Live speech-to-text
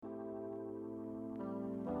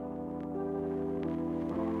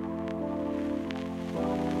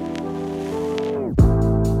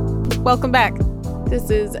Welcome back. This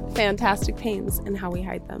is Fantastic Pains and How We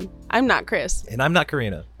Hide Them. I'm not Chris. And I'm not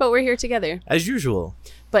Karina. But we're here together. As usual.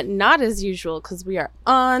 But not as usual because we are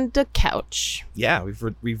on the couch. Yeah,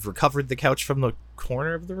 we've recovered the couch from the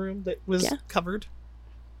corner of the room that was covered.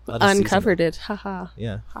 Uncovered it. Haha.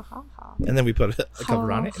 Yeah. Ha ha ha. And then we put a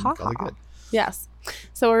cover on it and call it good. Yes.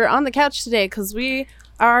 So we're on the couch today because we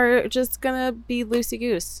are just going to be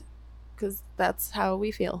loosey-goose. Because that's how we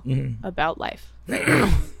feel about life right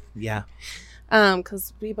now. Yeah.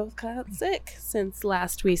 Because we both got sick since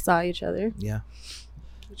last we saw each other. Yeah.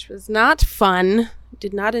 Which was not fun.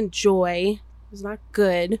 Did not enjoy. Was not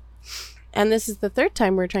good. And this is the third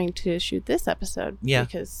time we're trying to shoot this episode. Yeah.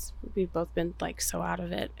 Because we've both been like so out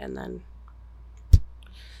of it. And then,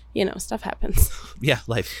 you know, stuff happens. Yeah,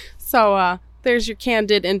 life. So there's your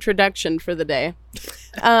candid introduction for the day.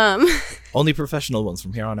 Only professional ones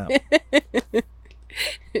from here on out.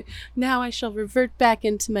 Now I shall revert back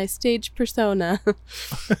into my stage persona.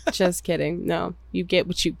 Just kidding. No, you get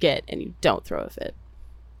what you get and you don't throw a fit.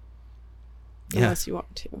 Yeah. Unless you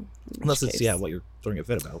want to. Unless it's, what you're throwing a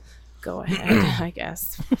fit about. Go ahead, I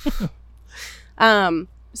guess.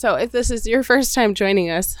 So if this is your first time joining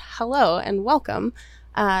us, hello and welcome.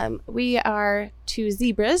 We are two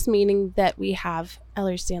zebras, meaning that we have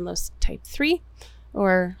Ehlers-Danlos type 3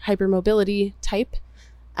 or hypermobility type,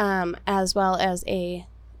 as well as a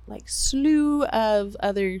slew of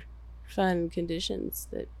other fun conditions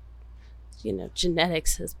that, you know,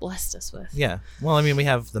 genetics has blessed us with. Yeah. Well, I mean, we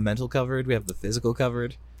have the mental covered. We have the physical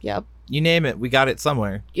covered. Yep. You name it. We got it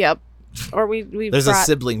somewhere. Yep. Or we've There's a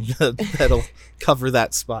sibling that'll cover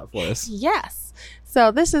that spot for us. Yes.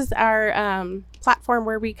 So this is our platform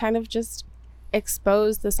where we kind of just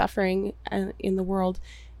expose the suffering in the world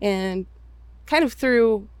and kind of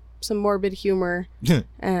through some morbid humor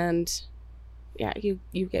and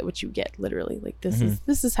you get what you get, literally. Like this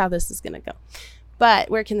is how this is gonna go. But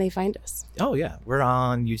where can they find us? Oh yeah, we're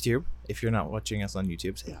on YouTube. If you're not watching us on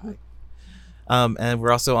YouTube, say hi. And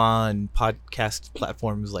we're also on podcast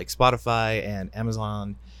platforms like Spotify and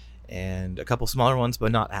Amazon and a couple smaller ones,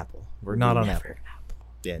 but not Apple. We're not on Apple.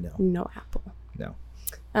 Yeah, no. No Apple. No.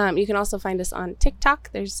 You can also find us on TikTok.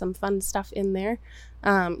 There's some fun stuff in there.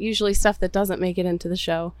 Usually stuff that doesn't make it into the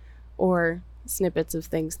show or snippets of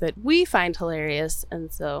things that we find hilarious.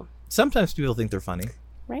 And so sometimes people think they're funny.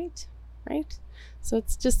 Right. So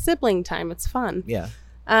it's just sibling time. It's fun. Yeah.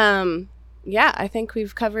 I think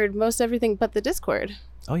we've covered most everything but the Discord.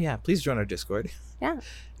 Oh yeah, please join our Discord. Yeah.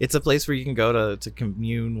 It's a place where you can go to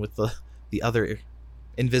commune with the other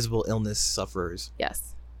invisible illness sufferers.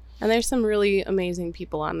 Yes. And there's some really amazing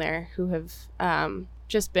people on there who have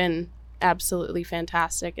just been absolutely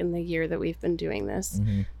fantastic in the year that we've been doing this.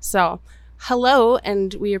 So hello,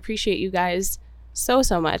 and we appreciate you guys so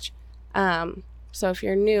much. So if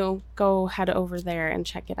you're new, go head over there and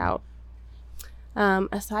check it out.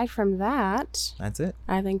 Aside from that, that's it.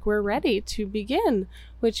 I think we're ready to begin,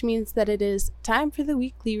 which means that it is time for the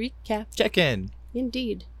weekly recap. Check in.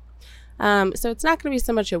 Indeed. So it's not going to be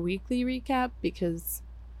so much a weekly recap because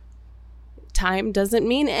time doesn't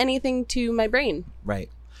mean anything to my brain. Right.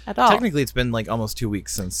 At all. Technically, it's been like almost 2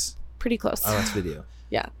 weeks since pretty close our last video.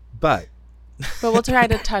 Yeah. But we'll try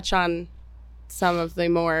to touch on some of the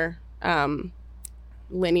more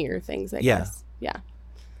linear things, I guess. Yeah.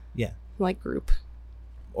 Like group.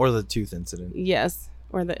 Or the tooth incident. Yes.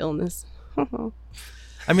 Or the illness. I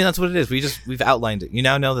mean, that's what it is. We've outlined it. You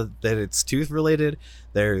now know that it's tooth related.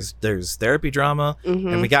 There's therapy drama,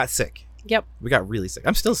 and we got sick. Yep. We got really sick.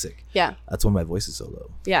 I'm still sick. Yeah. That's why my voice is so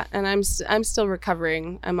low. Yeah, and I'm still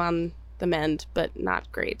recovering. I'm on the mend, but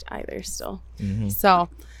not great either still. So,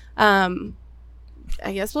 I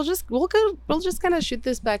guess we'll just kind of shoot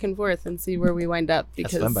this back and forth and see where we wind up,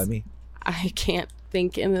 because that's fine by me. I can't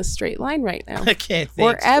think in a straight line right now. I can't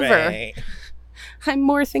think or ever. Straight. I'm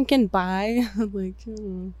more thinking by like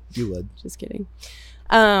you would. Just kidding.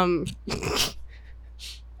 So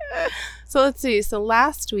let's see. So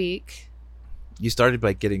last week you started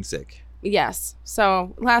by getting sick. Yes.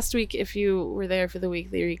 So last week, if you were there for the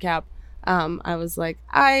weekly recap, I was like,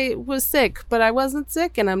 I was sick, but I wasn't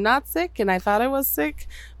sick, and I'm not sick, and I thought I was sick,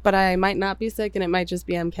 but I might not be sick, and it might just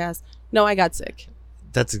be MCAS. No, I got sick.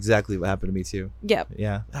 That's exactly what happened to me too. Yep.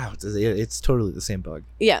 Yeah. Oh, it's totally the same bug.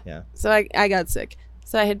 Yeah. Yeah. So I got sick.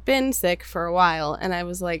 So I had been sick for a while, and I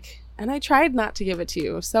was like, and I tried not to give it to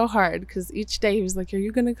you so hard, because each day he was like, are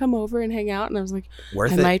you going to come over and hang out? And I was like,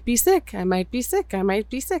 I might be sick. I might be sick. I might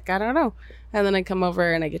be sick. I don't know. And then I come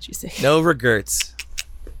over and I get you sick. No regrets.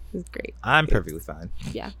 It's great. I'm perfectly fine.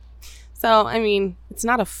 Yeah. So, I mean, it's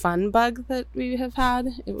not a fun bug that we have had.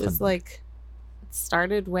 It was like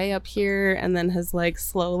started way up here and then has like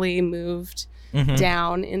slowly moved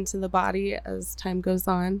down into the body as time goes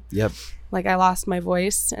on. Yep. Like I lost my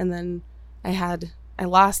voice, and then I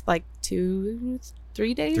lost like 3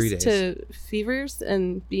 days to fevers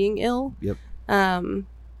and being ill. Yep.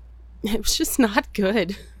 It was just not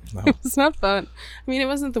good. No. It was not fun. I mean, it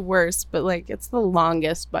wasn't the worst, but like it's the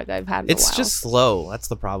longest bug I've had in a while. It's just slow. That's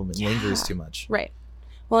the problem. It lingers too much. Right.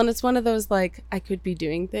 Well, and it's one of those like I could be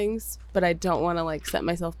doing things, but I don't want to like set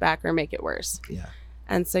myself back or make it worse. Yeah.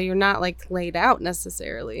 And so you're not like laid out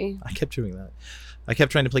necessarily. I kept doing that. I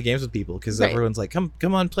kept trying to play games with people because everyone's like, come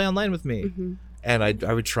on, play online with me. Mm-hmm. And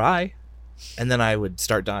I would try, and then I would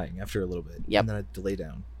start dying after a little bit. Yep. And then I'd lay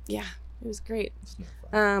down. Yeah, it was great. It's not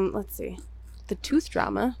fun. Let's see. The tooth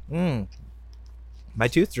drama. My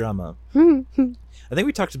tooth drama. Yes. I think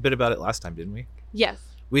we talked a bit about it last time, didn't we?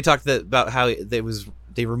 We talked about how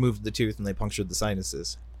they removed the tooth and they punctured the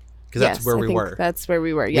sinuses. Because that's where we were. That's where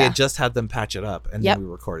we were, We yeah. had just had them patch it up, and then we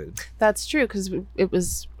recorded. That's true, because it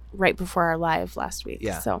was right before our live last week.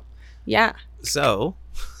 Yeah. So, yeah. So,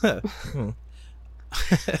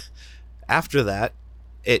 after that,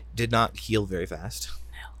 it did not heal very fast.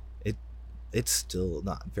 No. It's still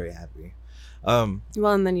not very happy. Well,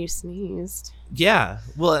 and then you sneezed. Yeah.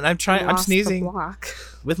 Well, and I'm sneezing the block.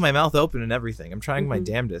 with my mouth open and everything. I'm trying my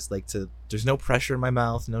damnedest. There's no pressure in my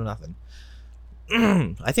mouth, no nothing.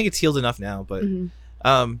 I think it's healed enough now, but It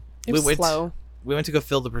was slow. We went to go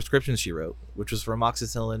fill the prescriptions she wrote, which was for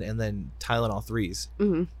amoxicillin and then Tylenol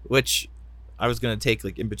 3s, which I was going to take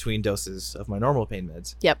like in between doses of my normal pain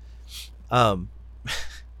meds. Yep.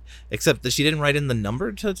 Except that she didn't write in the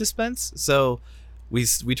number to dispense, so we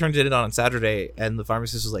turned it in on Saturday, and the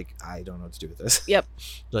pharmacist was like, I don't know what to do with this. Yep.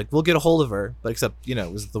 Like, we'll get a hold of her, but except,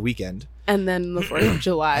 it was the weekend. And then the 4th of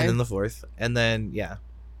July. And then the 4th. And then, yeah.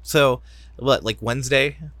 So, like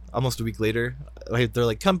Wednesday, almost a week later, they're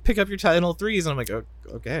like, come pick up your Tylenol 3s. And I'm like,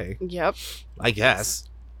 okay. Yep. I guess.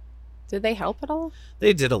 Did they help at all?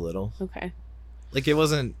 They did a little. Okay. Like, it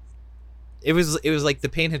was like the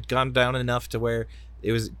pain had gone down enough to where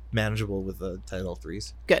it was manageable with the Tylenol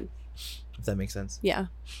 3s. Good. If that makes sense. Yeah.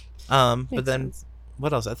 But then,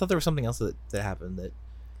 what else? I thought there was something else that happened that...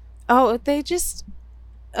 Oh, they just...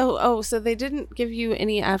 so they didn't give you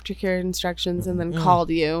any aftercare instructions and then called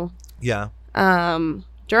you. Yeah.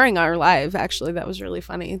 During our live, actually, that was really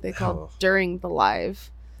funny. They called during the live.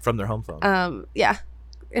 From their home phone. Yeah.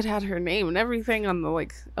 It had her name and everything on the,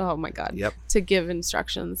 oh my God. Yep. To give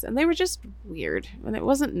instructions. And they were just weird. And it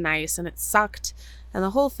wasn't nice. And it sucked. And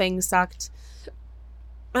the whole thing sucked.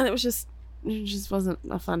 And it just wasn't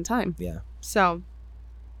a fun time. Yeah. So,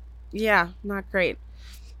 yeah, not great.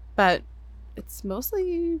 But it's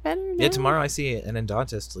mostly better now. Yeah, tomorrow I see an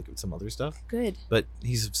endodontist look at some other stuff. Good. But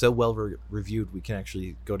he's so well reviewed, we can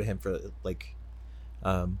actually go to him for,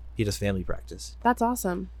 he does family practice. That's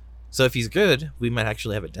awesome. So if he's good, we might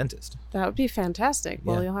actually have a dentist. That would be fantastic.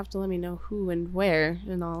 Well, Yeah. you'll have to let me know who and where,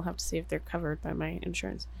 and I'll have to see if they're covered by my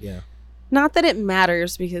insurance. Yeah. Not that it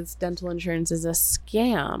matters, because dental insurance is a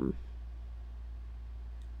scam.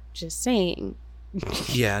 Just saying.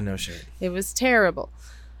 Yeah, no shit. It was terrible.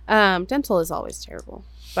 Dental is always terrible.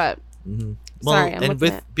 But, Mm-hmm. Well, sorry, I'm and looking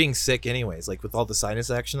with at... being sick anyways, like with all the sinus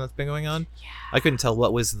action that's been going on, I couldn't tell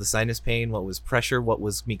what was the sinus pain, what was pressure, what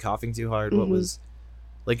was me coughing too hard, what was...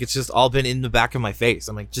 Like, it's just all been in the back of my face.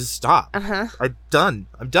 I'm like, just stop. Uh-huh. I'm done.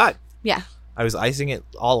 Yeah. I was icing it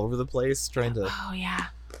all over the place, trying to... Oh, yeah.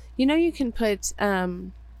 You can put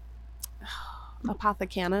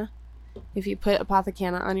Apothecana. If you put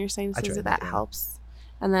Apothecana on your sinuses, that helps.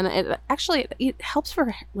 And then it helps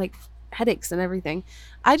for, like, headaches and everything.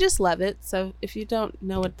 I just love it. So if you don't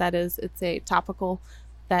know what that is, it's a topical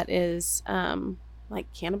that is,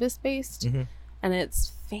 like, cannabis-based. Mm-hmm. And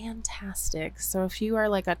it's fantastic. So if you are,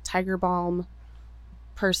 like, a Tiger Balm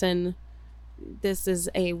person, this is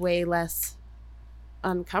a way less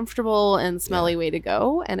uncomfortable and smelly way to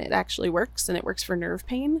go, and it actually works, and it works for nerve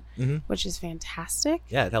pain, which is fantastic.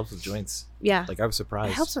 Yeah, it helps with joints. Yeah, like I was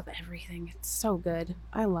surprised. It helps with everything. It's so good.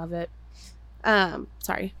 I love it.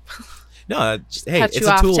 Sorry. No, Just hey, cut it's you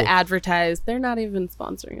a off tool. to advertise. They're not even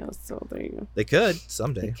sponsoring us, so there you go. They could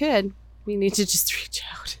someday. They could. We need to just reach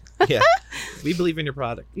out. Yeah, we believe in your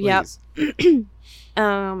product. Please. Yep.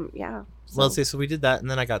 Yeah. Well, so we did that, and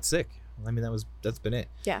then I got sick. I mean, that's been it.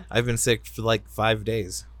 Yeah. I've been sick for like 5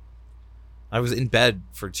 days. I was in bed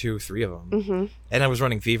for 2-3 of them, and I was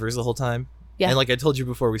running fevers the whole time. Yeah. And like I told you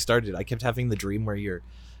before we started, I kept having the dream where you're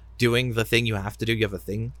doing the thing you have to do. You have a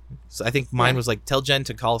thing. So I think mine was like, tell Jen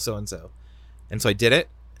to call so and so, and so I did it,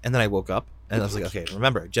 and then I woke up, And I was like, okay,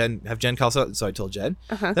 remember, have Jen call. So I told Jen.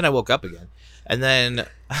 Uh-huh. Then I woke up again. And then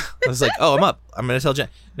I was like, oh, I'm up. I'm going to tell Jen.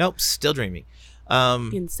 Nope, still dreaming.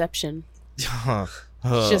 Inception. Oh.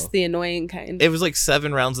 Just the annoying kind. It was like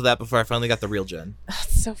 7 rounds of that before I finally got the real Jen.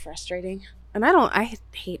 It's so frustrating. And I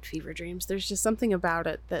hate fever dreams. There's just something about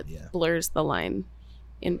it that blurs the line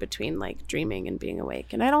in between like dreaming and being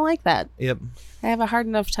awake. And I don't like that. Yep. I have a hard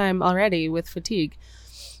enough time already with fatigue.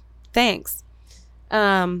 Thanks.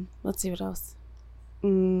 Let's see what else.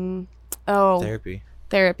 Therapy.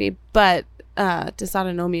 But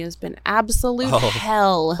dysautonomia has been absolute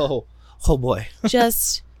hell. Oh boy.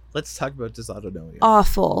 Just let's talk about dysautonomia.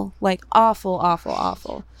 Awful. Like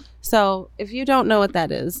awful. So if you don't know what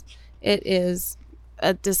that is, it is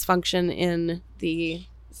a dysfunction in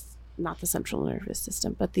not the central nervous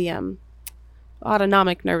system, but the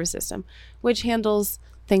autonomic nervous system, which handles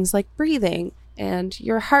things like breathing and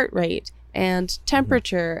your heart rate and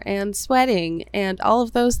temperature and sweating and all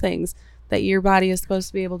of those things that your body is supposed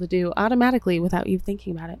to be able to do automatically without you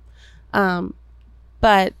thinking about it.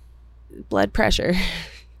 But blood pressure.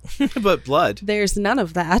 But blood. There's none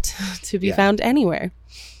of that to be found anywhere.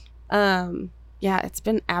 It's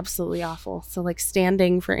been absolutely awful. So like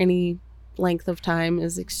standing for any length of time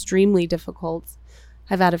is extremely difficult.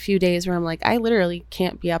 I've had a few days where I'm like, I literally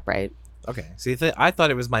can't be upright. Okay. See, I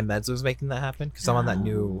thought it was my meds that was making that happen because I'm on that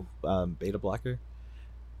new beta blocker.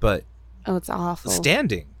 But it's awful.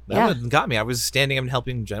 Standing. That one got me. I was standing and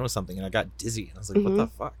helping Jen with something and I got dizzy. And I was like, what the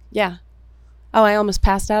fuck? Yeah. Oh, I almost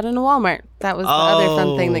passed out in a Walmart. That was the other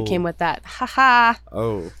fun thing that came with that. Ha ha.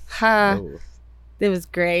 Oh. Ha. Oh. It was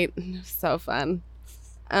great. It was so fun.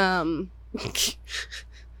 I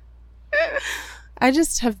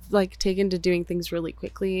just have like taken to doing things really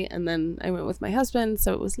quickly, and then I went with my husband,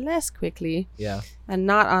 so it was less quickly. Yeah. And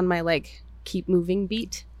not on my like keep moving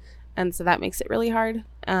beat, and so that makes it really hard.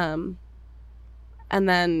 And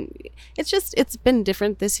then it's been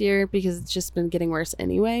different this year because it's just been getting worse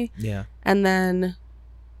anyway. Yeah. And then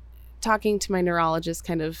talking to my neurologist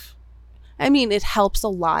it helps a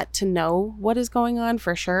lot to know what is going on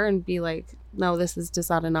for sure and be like, no, this is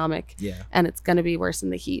dysautonomic. Yeah. And it's going to be worse in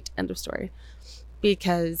the heat. End of story.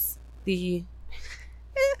 Because the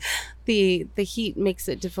heat makes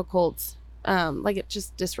it difficult. It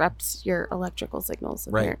just disrupts your electrical signals,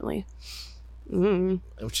 apparently. Right.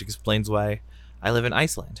 Which explains why I live in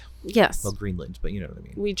Iceland. Yes. Well, Greenland, but you know what I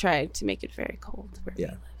mean. We try to make it very cold where we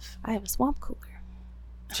live. I have a swamp cooler.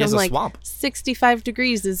 She has a swamp. 65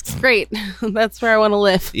 degrees is great. That's where I want to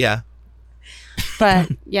live. Yeah. But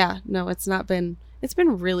it's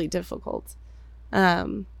been really difficult.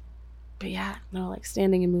 But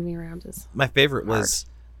standing and moving around is my favorite hard. Was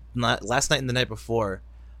last night and the night before.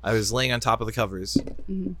 I was laying on top of the covers,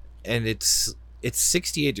 and it's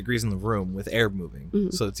 68 degrees in the room with air moving,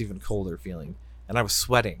 so it's even colder feeling, and I was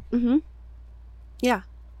sweating. Yeah.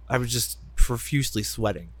 I was just profusely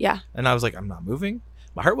sweating. Yeah. And I was like, I'm not moving.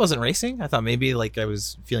 My heart wasn't racing. I thought maybe like I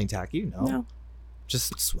was feeling tacky. No.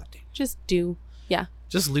 Just sweating. Just do. Yeah.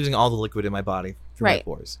 Just losing all the liquid in my body through my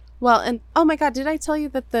pores. Well, and oh my God, did I tell you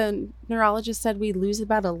that the neurologist said we lose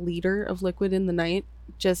about 1 liter of liquid in the night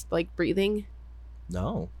just like breathing?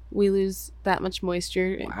 No. We lose that much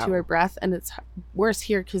moisture to our breath, and it's worse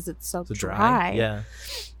here because it's so dry. Yeah.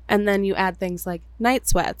 And then you add things like night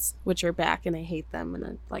sweats, which are back, and I hate them. And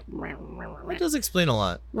I'm like, that does explain a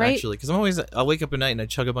lot, actually, because I'll wake up at night and I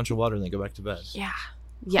chug a bunch of water and then go back to bed. Yeah.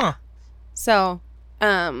 Yeah. Huh. So,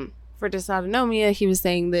 for dysautonomia, he was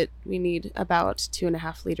saying that we need about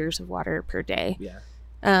 2.5 liters of water per day. Yeah.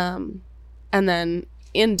 And then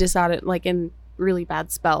in in really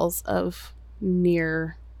bad spells of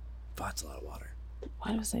near. That's a lot of water.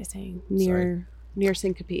 What was I saying? Near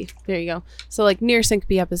syncope. There you go. So like near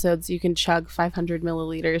syncope episodes, you can chug 500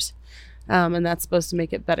 milliliters. And that's supposed to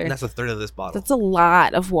make it better. And that's 1/3 of this bottle. That's a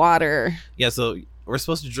lot of water. Yeah, so we're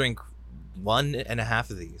supposed to drink 1.5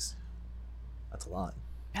 of these. That's a lot.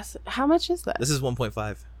 Yes. How much is that? This is 1.5.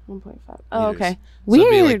 1.5. Oh, okay. So weird.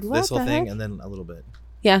 it'd be like what this whole thing heck? and then a little bit.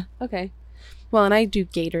 Yeah. Okay. Well, and I do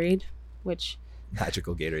Gatorade, which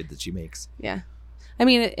magical Gatorade that she makes. Yeah. I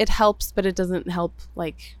mean, it helps, but it doesn't help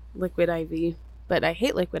like liquid IV. But I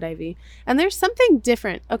hate liquid IV. And there's something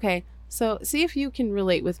different. Okay. So see if you can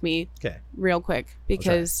relate with me real quick,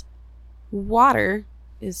 because water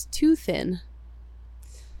is too thin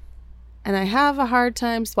and I have a hard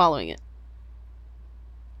time swallowing it.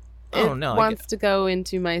 Oh, no. It wants to go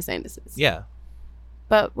into my sinuses. Yeah.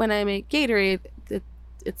 But when I make Gatorade,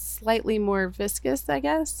 it's slightly more viscous, I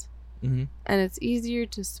guess. Mm-hmm. And it's easier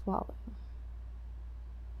to swallow.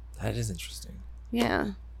 That is interesting.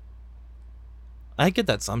 Yeah. I get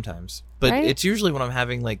that sometimes. But it's usually when I'm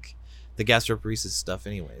having like the gastroparesis stuff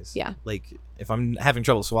anyways. Yeah. Like if I'm having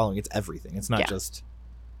trouble swallowing, it's everything. It's not just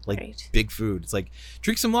like Right. big food. It's like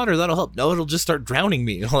drink some water, that'll help. No, it'll just start drowning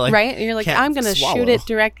me. Like, Right? You're like, can't I'm going to swallow. shoot it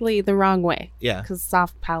directly the wrong way. Yeah. Because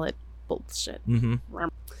soft palate bullshit. Mm-hmm.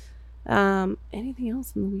 Anything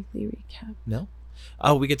else in the weekly recap? No.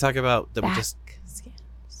 Oh, we could talk about that. Back We just.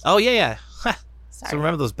 scans. Oh yeah. Ha. Sorry. So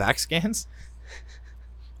remember those back scans?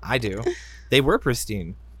 I do. They were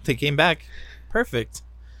pristine. They came back perfect.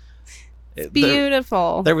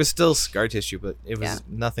 Beautiful. There was still scar tissue, but it was Yeah.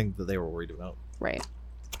 nothing that they were worried about. Right.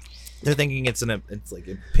 They're thinking it's like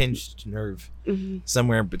a pinched nerve Hmm.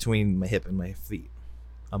 somewhere between my hip and my feet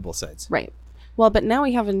on both sides. Right. Well, but now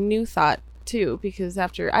we have a new thought too, because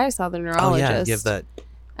after I saw the Oh neurologist, yeah, give that.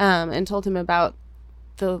 and told him about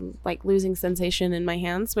the like losing sensation in my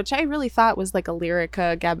hands, which I really thought was like a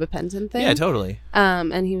Lyrica gabapentin thing. Yeah, totally.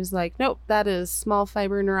 And he was like, "Nope, that is small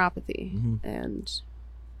fiber neuropathy." Mhm. And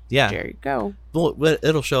Yeah. there you go. Well,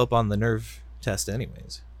 it'll show up on the nerve test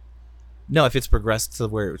anyways. No, if it's progressed to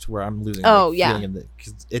where I'm losing. Oh, like, yeah. feeling in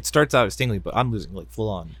cause it starts out as tingly, but I'm losing like full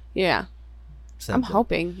on. Yeah, I'm symptom.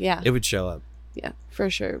 hoping. Yeah, It would show up. yeah, for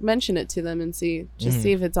sure. Mention it to them and see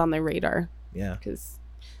if it's on their radar, Yeah. because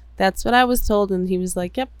that's what I was told. And he was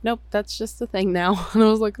like, "Yep, nope, that's just a thing now." And I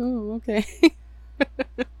was like, "Oh, okay,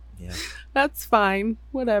 Yeah. that's fine,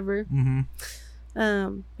 whatever." Mm-hmm.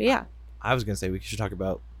 But yeah. I was gonna say we should talk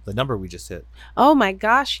about the number we just hit. Oh my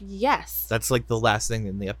gosh, yes. That's like the last thing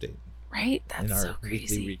in the update Right? in That's our so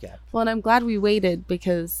crazy. weekly recap. Well, and I'm glad we waited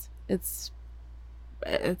because it's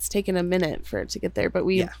taken a minute for it to get there, but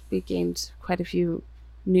we gained quite a few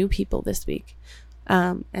new people this week.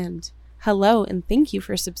 And hello and thank you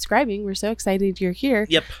for subscribing. We're so excited you're here.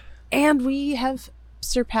 Yep. And we have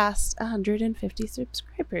surpassed 150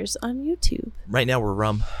 subscribers on YouTube. Right now we're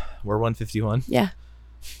 151. Yeah.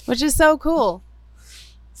 Which is so cool.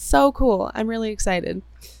 So cool. I'm really excited.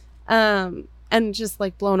 And just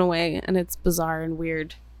like blown away, and it's bizarre and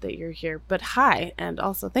weird that you're here. But hi, and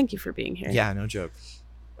also thank you for being here. Yeah, no joke.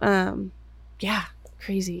 Yeah,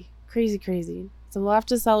 crazy. So we'll have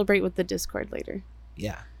to celebrate with the Discord later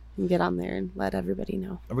Yeah. and get on there and let everybody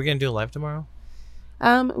know. Are we gonna do a live tomorrow?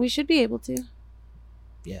 We should be able to.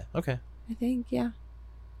 Yeah. Okay. I think, yeah.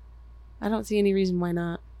 I don't see any reason why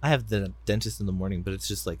not. I have the dentist in the morning, but it's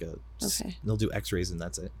just like Okay. They'll do X-rays and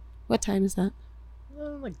that's it. What time is that?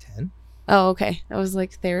 Like 10. Oh, okay. I was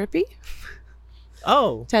like, therapy?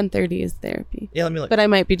 Oh. 10:30 is therapy. Yeah. Let me look. But I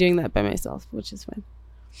might be doing that by myself, which is fine.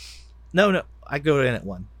 No. I go in at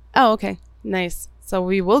 1. Oh, okay. Nice. So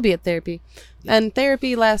we will be at therapy. Yeah. And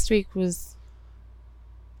therapy last week was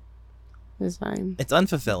fine. It's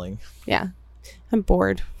unfulfilling. Yeah. I'm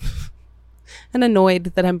bored. And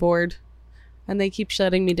annoyed that I'm bored. And they keep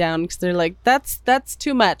shutting me down because they're like, that's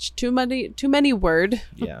too much. Too many word.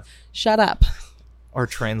 Yeah. Shut up. Or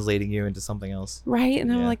translating you into something else. Right?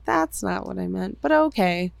 And I'm Yeah. like, that's not what I meant. But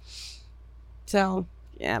okay. So,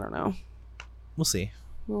 yeah, I don't know. We'll see.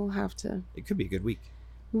 We'll have to. It could be a good week.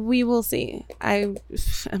 We will see. I'm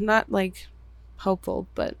not like hopeful,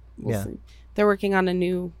 but we'll Yeah. see. They're working on a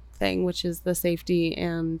new thing, which is the safety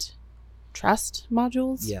and trust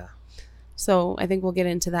modules. Yeah. So I think we'll get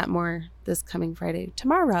into that more this coming Friday,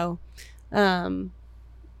 tomorrow. And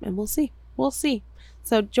we'll see.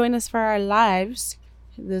 So join us for our lives.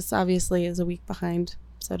 This obviously is a week behind,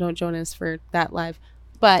 so don't join us for that live.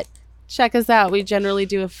 But check us out. We generally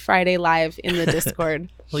do a Friday live in the Discord.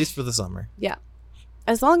 At least for the summer. Yeah.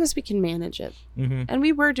 As long as we can manage it. Mm-hmm. And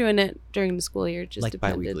we were doing it during the school year. Just Like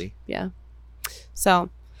depended. bi-weekly. Yeah. So,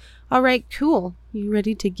 all right, cool. You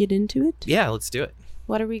ready to get into it? Yeah, let's do it.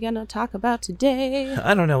 What are we going to talk about today?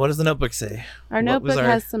 I don't know. What does the notebook say? Our What notebook was our-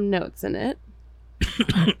 has some notes in it.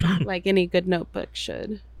 Like any good notebook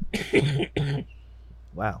should.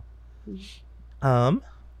 Wow.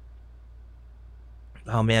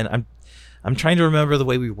 Oh man, I'm trying to remember the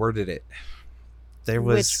way we worded it. There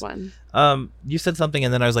was Which one? You said something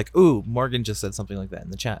and then I was like, "Ooh, Morgan just said something like that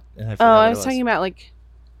in the chat." And I Oh, forgot I what was it talking about like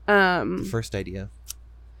the first idea.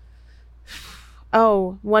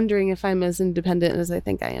 wondering if I'm as independent as I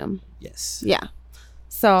think I am. Yes. Yeah.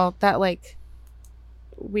 So that like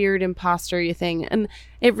weird imposter-y thing. And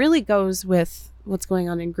it really goes with what's going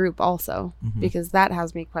on in group also, Mhm. because that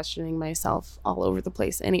has me questioning myself all over the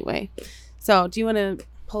place anyway. So do you want to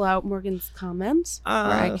pull out Morgan's comment? Or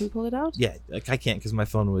I can pull it out? Yeah, like I can't because my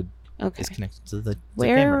phone Okay. is connected to the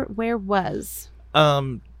Where camera. was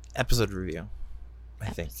Episode review, I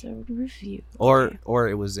think, episode review? or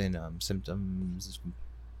Okay. it was in symptoms.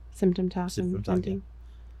 Symptom talk Symptom and talk, yeah. venting.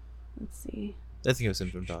 Let's see. I think it was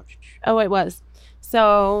symptom talk. Oh, it was.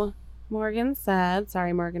 So Morgan said,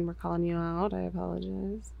 sorry, Morgan, we're calling you out. I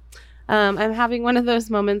apologize. I'm having one of those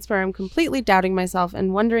moments where I'm completely doubting myself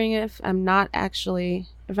and wondering if I'm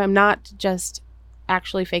not just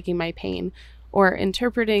actually faking my pain or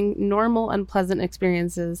interpreting normal unpleasant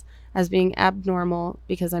experiences as being abnormal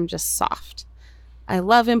because I'm just soft. I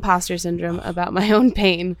love imposter syndrome about my own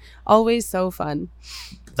pain. Always so fun.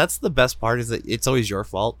 That's the best part, is that it's always your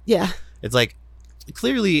fault. Yeah. It's like,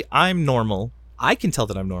 clearly I'm normal. I can tell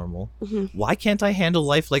that I'm normal. Mm-hmm. Why can't I handle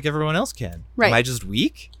life like everyone else can? Right. Am I just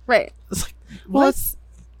weak? Right. It's like, Well, what?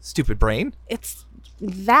 Stupid brain. it's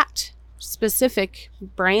that specific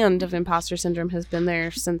brand of imposter syndrome has been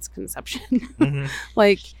there since conception. Mm-hmm.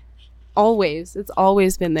 Like, always. It's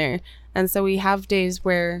always been there. And so we have days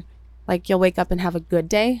where, like, you'll wake up and have a good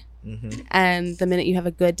day. Mm-hmm. And the minute you have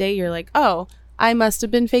a good day, you're like, oh, I must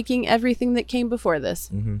have been faking everything that came before this.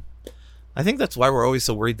 Mm-hmm. I think that's why we're always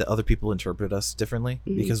so worried that other people interpret us differently,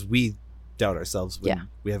 Mhm. because we doubt ourselves when Yeah.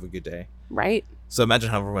 we have a good day. Right? So imagine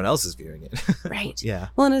how everyone else is viewing it. Right. Yeah.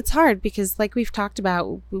 Well, and it's hard because, like we've talked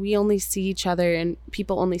about, we only see each other and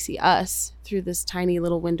people only see us through this tiny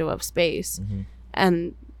little window of space. Mm-hmm.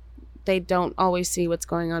 And they don't always see what's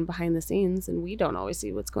going on behind the scenes, and we don't always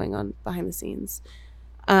see what's going on behind the scenes.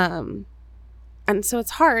 And so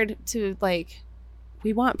it's hard to, like,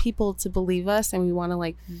 we want people to believe us and we want to,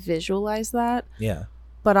 like, visualize that, Yeah.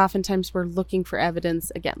 but oftentimes we're looking for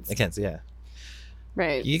evidence against. Yeah.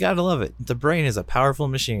 Right. You gotta love it. The brain is a powerful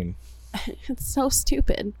machine. It's so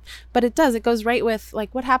stupid, but it does. It goes right with,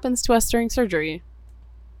 like, what happens to us during surgery.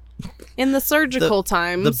 In the surgical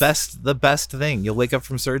times. The best thing. You'll wake up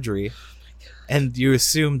from surgery and you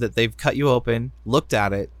assume that they've cut you open, looked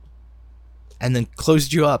at it, and then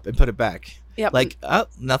closed you up and put it back. Yep. Like, oh,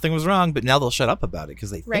 nothing was wrong, but now they'll shut up about it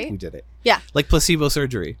because they think Right? we did it. Yeah. Like placebo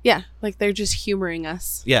surgery. Yeah. Like, they're just humoring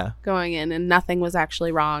us Yeah. going in, and nothing was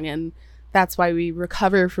actually wrong. And that's why we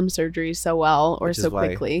recover from surgery so well, or Which is so why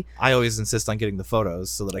quickly. I always insist on getting the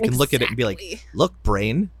photos so that I can look at it and be like, Exactly. look,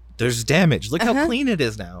 brain, there's damage. Look how Uh-huh. clean it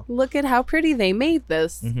is now. Look at how pretty they made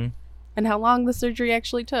this Mm-hmm. and how long the surgery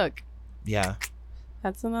actually took. Yeah.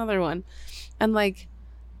 That's another one. And, like,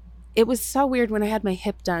 it was so weird when I had my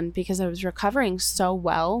hip done because I was recovering so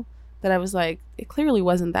well that I was like, it clearly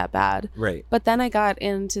wasn't that bad. Right. But then I got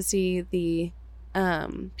in to see the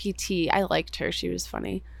PT. I liked her. She was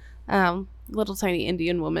funny. Little tiny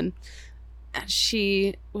Indian woman. And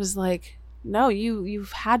she was like, no,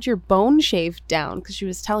 you've had your bone shaved down, because she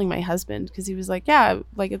was telling my husband, because he was like, yeah,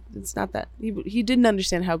 like, it's not that. He didn't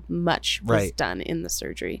understand how much was Right. done in the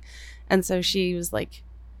surgery. And so she was like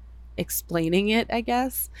explaining it, I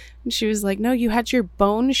guess. And she was like, no, you had your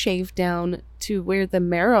bone shaved down to where the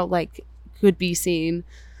marrow, like, could be seen.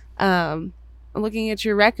 Looking at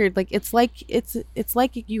your record, like, it's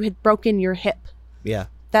like you had broken your hip. Yeah.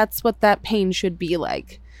 That's what that pain should be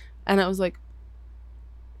like. And I was like,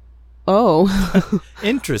 oh.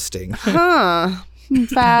 Interesting. Huh.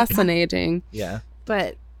 Fascinating. Yeah.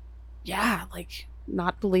 But yeah, like,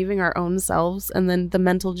 not believing our own selves, and then the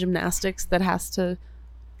mental gymnastics that has to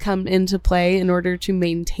come into play in order to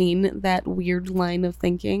maintain that weird line of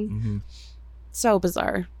thinking. Mm-hmm. So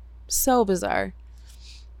bizarre. So bizarre.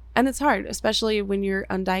 And it's hard, especially when you're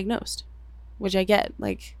undiagnosed, which I get.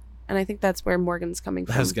 Like, and I think that's where Morgan's coming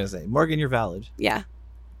from. I was going to say, Morgan, you're valid. Yeah,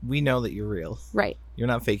 We know that you're real. right. You're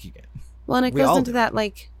not faking it. Well, and it We goes all into do. that,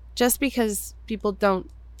 like, just because people don't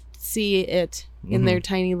see it in their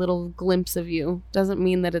tiny little glimpse of you doesn't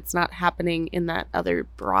mean that it's not happening in that other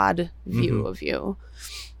broad view Mhm. of you.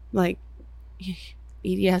 Like,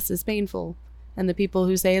 EDS is painful, and the people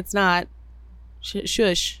who say it's not,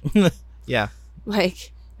 shush. Yeah.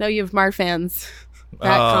 Like, no, you have Marfans.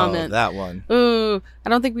 That comment. That one. Ooh, I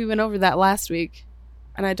don't think we went over that last week,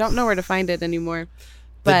 and I don't know where to find it anymore.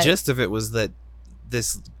 The But gist of it was that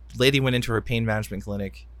this lady went into her pain management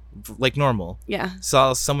clinic like normal, yeah,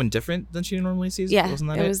 saw someone different than she normally sees. yeah, Wasn't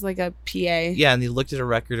that it it? was like a PA. Yeah, and they looked at her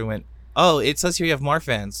record and went, oh, it says here you have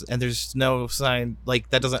Marfans, and there's no sign, like,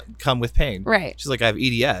 that doesn't come with pain. Right. She's like, I have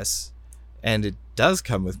EDS, and it does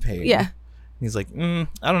come with pain. Yeah. He's like, I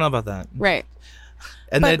don't know about that. Right.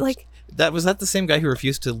 And But, then, like, was that the same guy who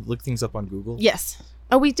refused to look things up on Google? yes.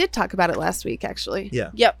 Oh, we did talk about it last week, actually. Yeah.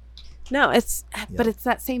 Yep. No, but it's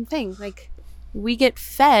that same thing. Like, we get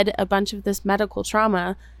fed a bunch of this medical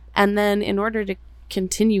trauma, and then in order to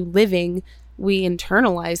continue living, we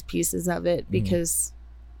internalize pieces of it because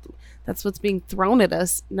that's what's being thrown at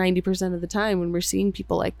us 90% of the time when we're seeing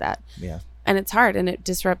people like that. Yeah. And it's hard, and it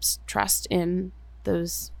disrupts trust in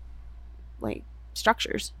those, like,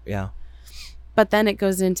 structures. Yeah. But then it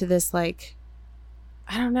goes into this, like,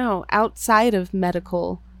 I don't know, outside of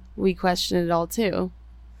medical, we question it all too.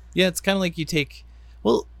 Yeah, it's kind of like you take,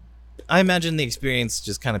 well, I imagine the experience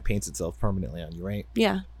just kind of paints itself permanently on you, right?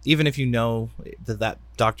 Yeah. Even if you know that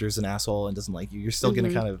doctor's an asshole and doesn't like you, you're still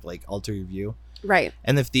gonna kind of like alter your view. Right.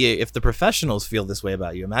 And if the professionals feel this way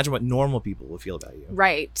about you, imagine what normal people will feel about you.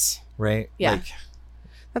 Right. Right? Yeah. Like,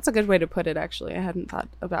 that's a good way to put it, actually. I hadn't thought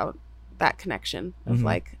about that connection of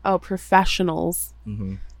like, oh, professionals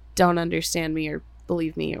don't understand me or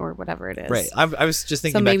believe me or whatever it is. Right. I was just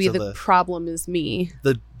thinking so back maybe to the problem is me.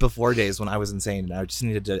 the before days when I was insane and I just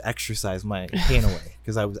needed to exercise my pain away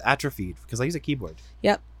because I was atrophied because I use a keyboard.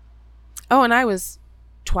 Yep. Oh, and I was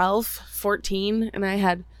 12, 14, and I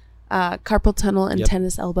had carpal tunnel and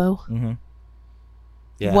tennis elbow.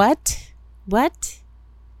 Yeah. What?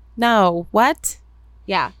 No. What?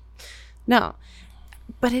 Yeah. No.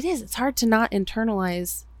 But it's hard to not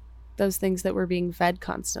internalize those things that we're being fed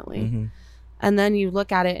constantly. And then you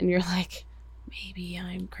look at it and you're like, maybe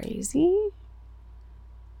I'm crazy.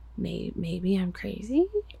 Maybe I'm crazy.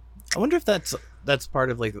 I wonder if that's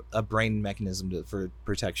part of like a brain mechanism for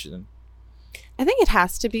protection. I think it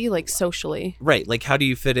has to be like socially. Right. Like, how do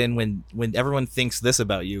you fit in when everyone thinks this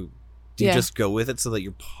about you? Do you just go with it so that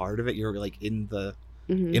you're part of it? You're like in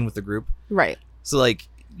with the group. Right. So like,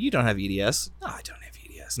 you don't have EDS. No, I don't have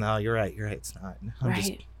EDS. No, you're right. It's not. I'm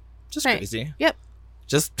just right. crazy. Yep.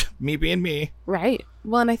 Just me being me. Right.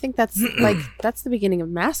 Well, and I think that's like, that's the beginning of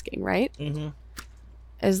masking, right?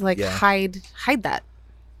 Is like, hide that.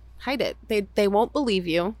 Hide it. They won't believe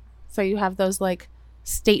you. So you have those like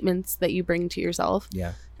statements that you bring to yourself.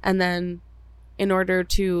 Yeah. And then in order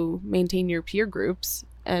to maintain your peer groups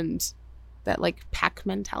and that like pack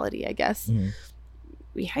mentality, I guess,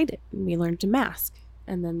 we hide it and we learn to mask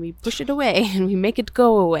and then we push it away and we make it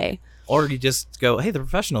go away. Or you just go, hey, the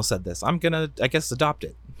professional said this. I'm going to, I guess, adopt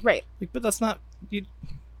it. Right. Like, but that's not,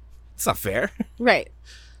 it's not fair. Right.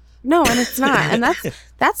 No, and it's not. And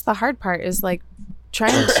that's the hard part is like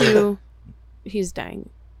trying to, he's dying.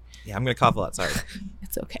 Yeah, I'm going to cough a lot. Sorry.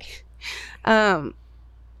 It's okay. I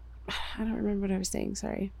don't remember what I was saying.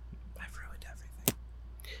 Sorry. I've ruined everything.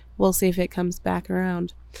 We'll see if it comes back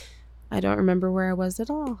around. I don't remember where I was at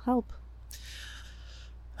all. Help.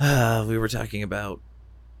 We were talking about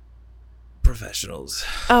professionals.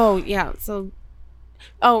 Oh, yeah. So,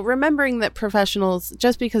 remembering that professionals,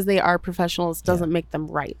 just because they are professionals doesn't make them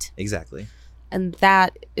right. Exactly. And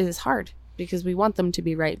that is hard because we want them to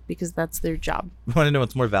be right because that's their job. You want to know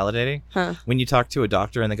what's more validating? Huh. When you talk to a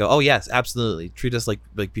doctor and they go, oh, yes, absolutely. Treat us like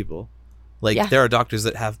people. Like, there are doctors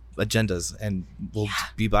that have agendas and will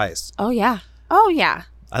be biased. Oh, yeah. Oh, yeah.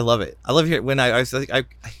 I love it. I love hearing when I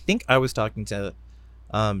think I was talking to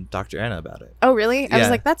Dr. Anna about it. Oh, really? I was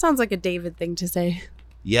like, that sounds like a David thing to say.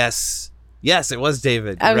 Yes, it was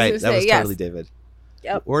David. I was right, that was totally David.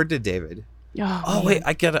 Yep. Or did David? Oh wait,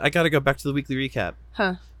 I gotta go back to the weekly recap.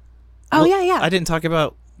 Huh. Oh, well, yeah. I didn't talk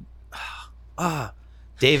about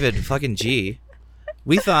David fucking G.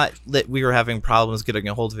 We thought that we were having problems getting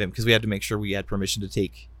a hold of him because we had to make sure we had permission to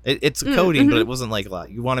take it. It's coding, but it wasn't like a lot.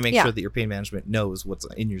 You want to make sure that your pain management knows what's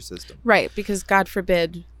in your system. Right, because God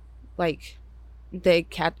forbid, like, it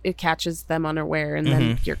catches them unaware and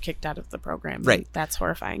then you're kicked out of the program. Right. That's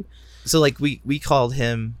horrifying. So, like, we called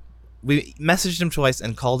him. We messaged him twice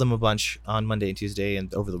and called him a bunch on Monday and Tuesday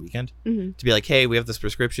and over the weekend to be like, hey, we have this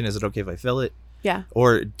prescription. Is it okay if I fill it? Yeah.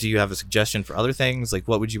 Or do you have a suggestion for other things? Like,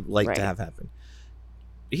 what would you like to have happen?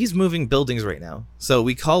 He's moving buildings right now. So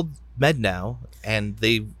we called MedNow and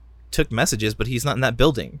they took messages, but he's not in that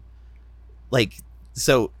building. Like,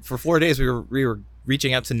 so for 4 days we were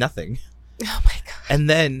reaching out to nothing. Oh my God. And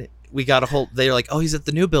then we got a hold, they're like, oh, he's at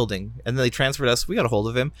the new building. And then they transferred us. We got a hold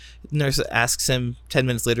of him. The nurse asks him 10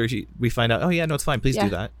 minutes later, we find out, oh yeah, no, it's fine. Please do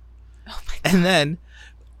that. Oh my God. And then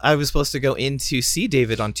I was supposed to go in to see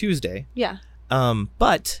David on Tuesday. Yeah.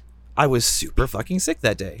 But I was super fucking sick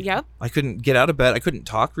that day. Yep. I couldn't get out of bed. I couldn't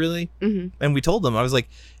talk really. And we told them, I was like,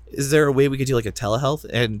 is there a way we could do like a telehealth?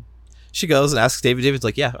 And she goes and asks David. David's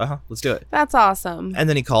like, yeah, let's do it. That's awesome. And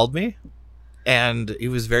then he called me and he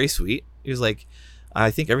was very sweet. He was like,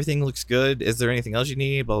 I think everything looks good. Is there anything else you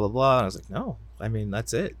need? Blah, blah, blah. And I was like, no, I mean,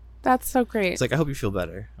 that's it. That's so great. It's like, I hope you feel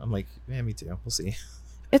better. I'm like, yeah, me too. We'll see.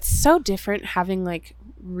 It's so different having like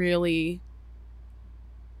really,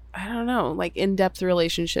 I don't know, like in-depth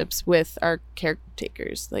relationships with our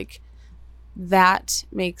caretakers. Like that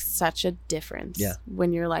makes such a difference. Yeah.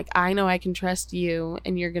 When you're like, I know I can trust you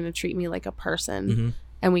and you're going to treat me like a person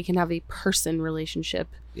and we can have a person relationship.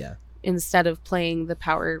 Yeah. Instead of playing the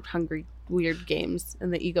power hungry weird games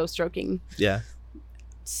and the ego stroking. Yeah.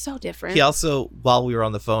 So different. He also, while we were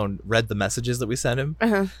on the phone, read the messages that we sent him.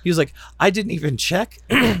 Uh-huh. He was like, I didn't even check.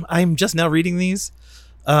 I'm just now reading these.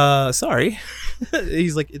 Sorry.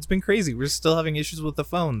 He's like, it's been crazy. We're still having issues with the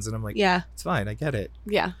phones. And I'm like, Yeah. it's fine. I get it.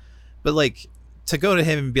 Yeah. But like, to go to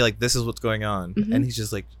him and be like, this is what's going on. Mhm. And he's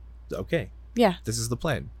just like, okay, Yeah. this is the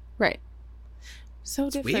plan. Right. So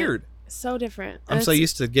It's different. weird. So different. I'm And so it's-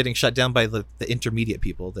 used to getting shut down by the intermediate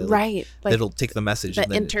people. That, like, right. Like that'll take the message. the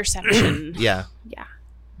and then, interception. yeah. Yeah.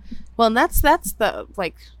 Well, and that's the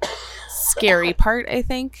like scary part, I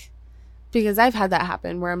think, because I've had that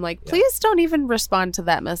happen where I'm like, Yeah. please don't even respond to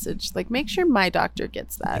that message. Like, make sure my doctor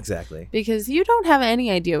gets that Exactly. because you don't have any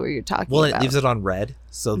idea what you're talking Well, about. it leaves it on red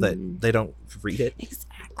so that Mhm. they don't read it.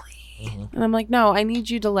 Exactly. Mhm. And I'm like, no, I need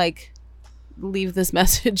you to like leave this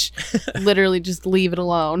message. Literally, just leave it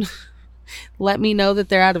alone. Let me know that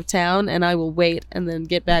they're out of town, and I will wait and then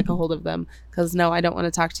get back a hold of them. Because no, I don't want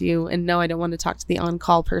to talk to you, and no, I don't want to talk to the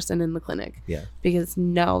on-call person in the clinic. Yeah. Because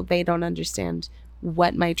no, they don't understand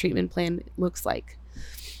what my treatment plan looks like,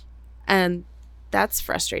 and that's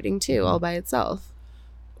frustrating too, all by itself.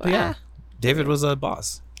 But yeah, David was a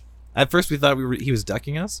boss. At first, we thought he was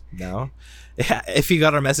ducking us. No, yeah, if he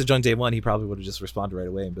got our message on day one, he probably would have just responded right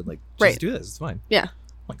away and been like, "Just Right. do this. It's fine." Yeah. I'm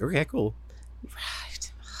like, okay, cool.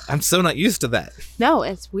 Right. I'm so not used to that. No,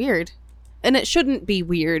 it's weird, and it shouldn't be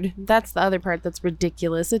weird. That's the other part that's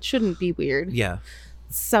ridiculous. It shouldn't be weird. Yeah.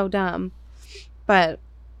 It's so dumb. But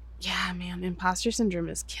yeah, man, imposter syndrome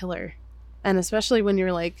is killer, and especially when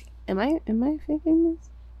you're like, "Am I faking this?"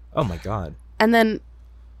 Oh my god. And then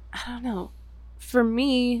I don't know. For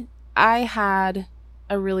me, I had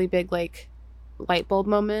a really big like light bulb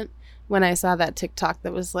moment when I saw that TikTok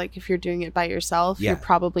that was like, if you're doing it by yourself, Yeah. you're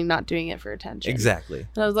probably not doing it for attention. Exactly.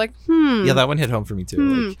 And I was like, Yeah, that one hit home for me too.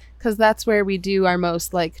 Like, because that's where we do our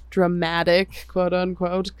most like dramatic, quote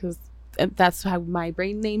unquote, because that's how my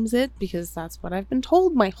brain names it, because that's what I've been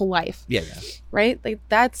told my whole life, yeah. right? Like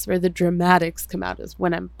that's where the dramatics come out, is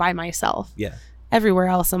when I'm by myself. Yeah. Everywhere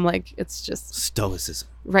else, I'm like, it's just Stoicism.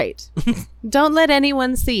 right. Don't let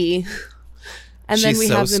anyone see. And then She's we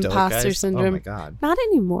so have stoic, imposter guys. syndrome. Oh my god. Not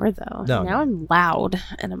anymore, though. No, Now no. I'm loud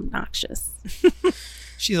and obnoxious.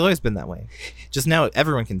 She's always been that way. Just now,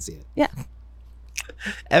 everyone can see it. Yeah.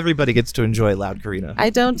 Everybody gets to enjoy loud Karina. I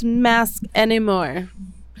don't mask anymore.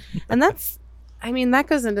 And that's, I mean, that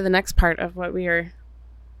goes into the next part of what we are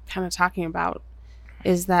kind of talking about,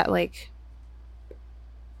 is that, like,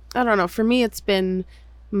 I don't know. For me, it's been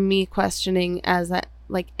me questioning as that,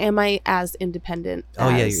 like, am I as independent Oh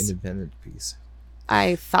yeah, as your independent piece.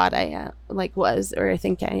 I thought I am, like, was, or I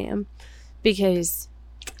think I am, because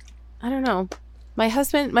I don't know. My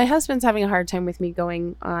husband's having a hard time with me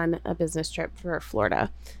going on a business trip to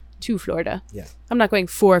Florida. Yeah. I'm not going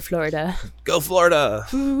for Florida. Go Florida.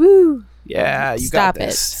 Woo! Yeah, you Stop got it.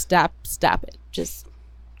 this. Stop it. Just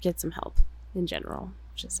get some help in general.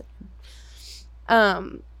 Just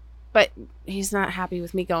saying. But he's not happy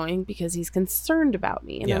with me going because he's concerned about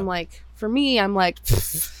me. And Yeah. I'm like, for me, I'm like,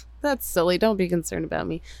 that's silly. Don't be concerned about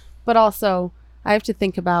me. But also, I have to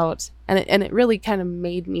think about, and it really kind of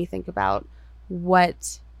made me think about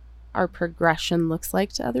what our progression looks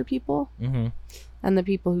like to other people Mm-hmm. and the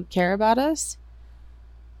people who care about us,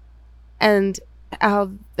 and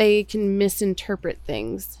how they can misinterpret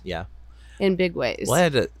things Yeah. in big ways. Well, I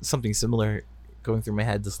had something similar going through my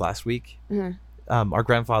head this last week. Mhm. Our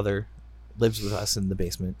grandfather lives with us in the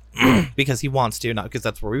basement because he wants to, not because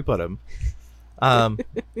that's where we put him.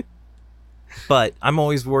 But I'm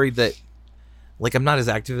always worried that, like, I'm not as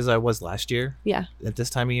active as I was last year Yeah. at this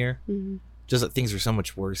time of year. Mhm. Just that things are so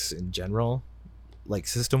much worse in general, like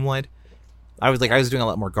system-wide. I was doing a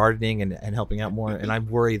lot more gardening and helping out more, and I'm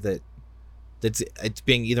worried that it's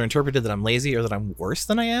being either interpreted that I'm lazy or that I'm worse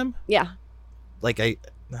than I am. Yeah. Like, I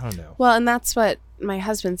don't know. Well, and that's what my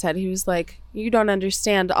husband said. He was like, you don't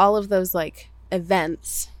understand all of those, like,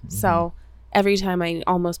 events. So every time I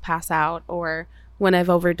almost pass out, or when I've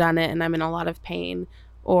overdone it and I'm in a lot of pain,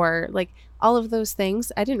 or like all of those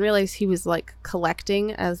things, I didn't realize he was like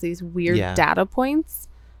collecting as these weird Yeah. data points.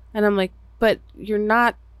 And I'm like, but you're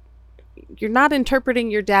not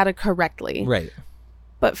interpreting your data correctly. Right.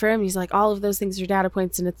 But for him, he's like, all of those things are data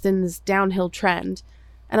points and it's in this downhill trend.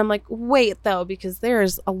 And I'm like, wait, though, because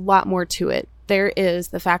there's a lot more to it. There is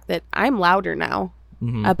the fact that I'm louder now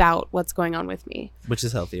Mhm. about what's going on with me. Which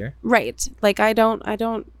is healthier. Right. Like, I don't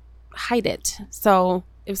hide it. So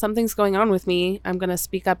if something's going on with me, I'm going to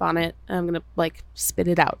speak up on it. And I'm going to, like, spit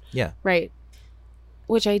it out. Yeah. Right.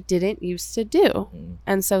 Which I didn't used to do. Mm.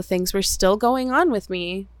 And so things were still going on with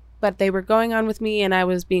me, but they were going on with me and I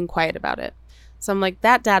was being quiet about it. So I'm like,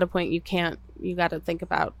 that data point, you got to think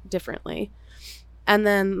about differently. And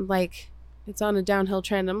then, like, it's on a downhill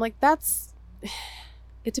trend. I'm like,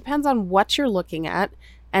 it depends on what you're looking at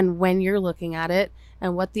and when you're looking at it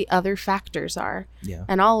and what the other factors are. Yeah.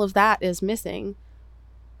 And all of that is missing.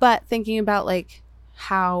 But thinking about like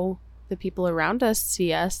how the people around us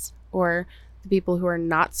see us, or the people who are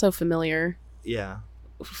not so familiar Yeah.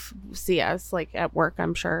 see us, like at work,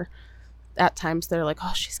 I'm sure at times they're like,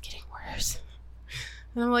 oh, she's getting worse.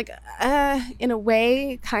 And I'm like, in a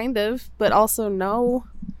way, kind of, but also no.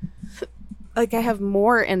 Like, I have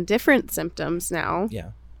more and different symptoms now.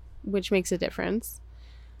 Yeah. Which makes a difference.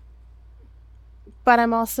 But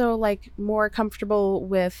I'm also, like, more comfortable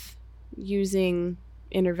with using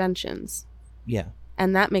interventions. Yeah.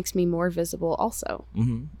 And that makes me more visible also.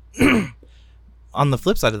 Mm-hmm. On the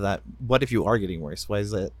flip side of that, what if you are getting worse? Why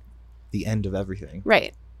is that the end of everything?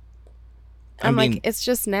 Right. I'm I mean, like, it's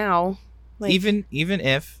just now. Like, even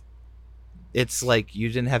if it's like you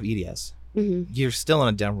didn't have EDS, mm-hmm. you're still on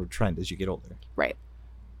a downward trend as you get older. Right.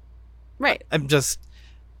 Right. I'm just...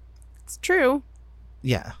 It's true.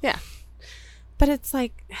 Yeah. Yeah. But it's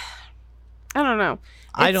like, I don't know.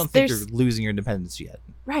 I don't think you're losing your independence yet.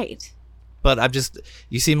 Right. But I'm just...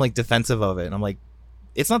 You seem like defensive of it. And I'm like,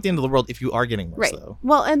 it's not the end of the world if you are getting worse, right. though.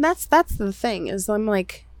 Well, and that's the thing, is I'm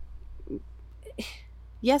like...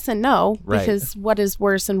 Yes and no, Right. because what is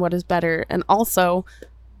worse and what is better, and also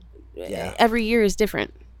every year is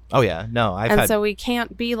different. Oh yeah, no, so we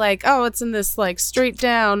can't be like, oh, it's in this like straight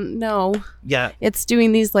down. No, yeah, it's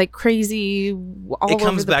doing these like crazy all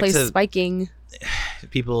over the place spiking.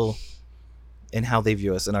 People and how they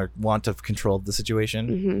view us and our want of control of the situation.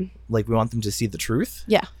 Mm-hmm. Like we want them to see the truth,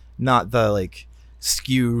 yeah, not the like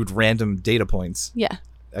skewed random data points. Yeah,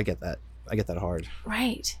 I get that hard,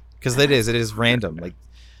 right? Because it is random. Like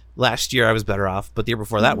last year I was better off, but the year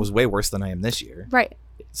before that was way worse than I am this year. Right.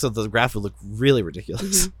 So the graph would look really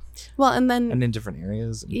ridiculous. Mm-hmm. Well, and then and in different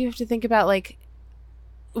areas. You have to think about like,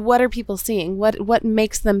 what are people seeing? What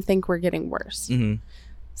makes them think we're getting worse? Mm-hmm.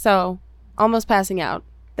 So almost passing out.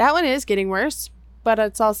 That one is getting worse, but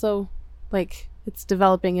it's also like it's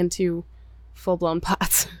developing into full-blown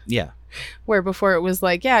POTS. Yeah. Where before it was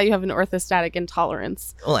like, yeah, you have an orthostatic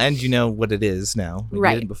intolerance. Well, and you know what it is now. Like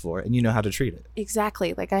right. You did before, and you know how to treat it.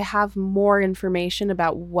 Exactly. Like I have more information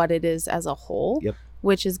about what it is as a whole, yep.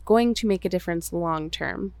 which is going to make a difference long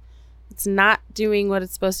term. It's not doing what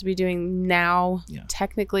it's supposed to be doing now,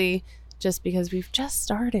 technically, just because we've just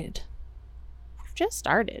started.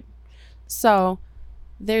 So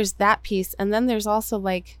there's that piece. And then there's also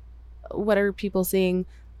like, what are people seeing?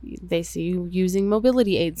 They see you using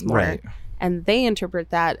mobility aids more. Right. And they interpret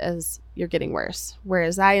that as you're getting worse.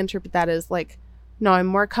 Whereas I interpret that as like, no, I'm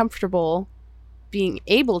more comfortable being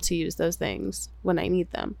able to use those things when I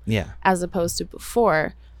need them. Yeah. As opposed to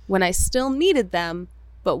before when I still needed them,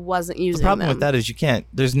 but wasn't using them. The problem with that is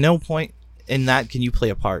there's no point in that. Can you play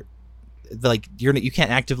a part? Like you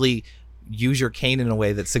can't actively use your cane in a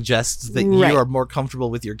way that suggests that you are more comfortable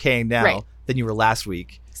with your cane now than you were last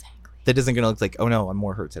week. Exactly. That isn't going to look like, oh no, I'm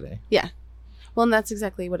more hurt today. Yeah. Well, and that's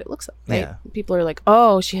exactly what it looks like. Right? Yeah. People are like,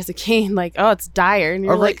 oh, she has a cane. Like, oh, it's dire. And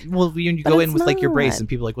you're like, well, when you go in with like your brace and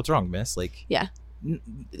people are like, what's wrong, miss? Like, yeah.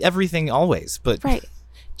 Everything always, but. Right.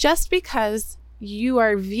 Just because you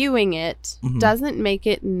are viewing it doesn't make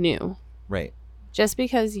it new. Right. Just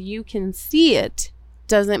because you can see it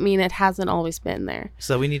doesn't mean it hasn't always been there.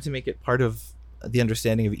 So we need to make it part of the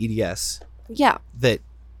understanding of EDS. Yeah. That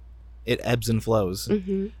it ebbs and flows.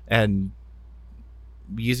 Mm-hmm. And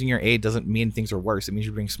using your aid doesn't mean things are worse. It means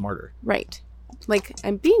you're being smarter. Right. Like,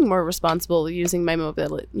 I'm being more responsible using my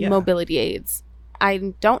mobility aids.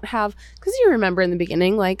 I don't have... Because you remember in the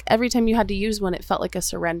beginning, like, every time you had to use one, it felt like a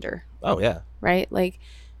surrender. Oh, yeah. Right? Like,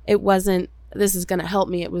 it wasn't, this is going to help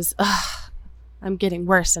me. It was, I'm getting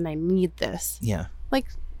worse and I need this. Yeah. Like,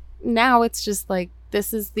 now it's just like,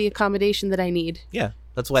 this is the accommodation that I need. Yeah.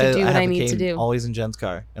 That's why I have a cane always in Jen's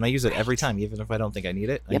car. And I use it every time, even if I don't think I need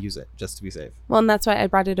it. I use it just to be safe. Well, and that's why I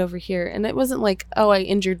brought it over here. And it wasn't like, oh, I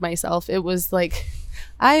injured myself. It was like,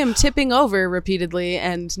 I am tipping over repeatedly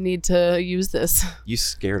and need to use this. You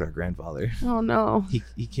scared our grandfather. Oh, no.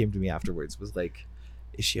 He came to me afterwards, was like,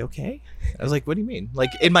 is she okay? I was like, what do you mean?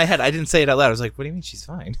 Like, in my head, I didn't say it out loud. I was like, what do you mean she's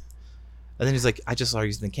fine? And then he's like, I just saw her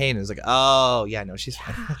using the cane. And I was like, oh, yeah, no, she's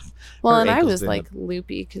fine. Well, and I was like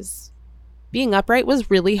loopy because being upright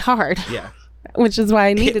was really hard. Yeah. Which is why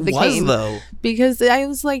I needed the cane. It was, though. Because I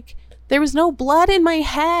was like, there was no blood in my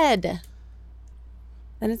head.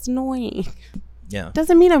 And it's annoying. Yeah.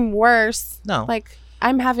 Doesn't mean I'm worse. No. Like,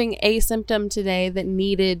 I'm having a symptom today that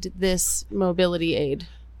needed this mobility aid.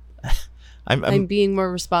 I'm being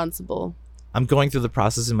more responsible. I'm going through the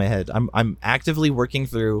process in my head. I'm actively working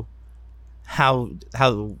through how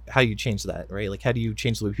you change that, right? Like, how do you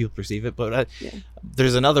change the way people perceive it? But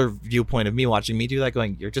there's another viewpoint of me watching me do that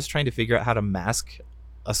going, you're just trying to figure out how to mask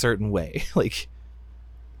a certain way. Like,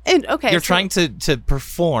 And okay, you're so- trying to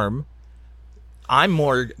perform. I'm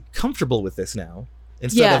more comfortable with this now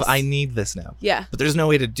instead Yes. of I need this now. Yeah. But there's no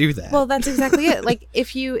way to do that. Well, that's exactly it. Like,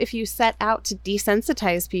 if you set out to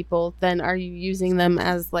desensitize people, then are you using them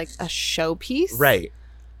as like a showpiece? right.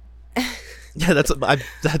 Yeah,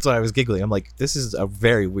 that's why I was giggling. I'm like, this is a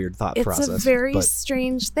very weird thought It's process. a very but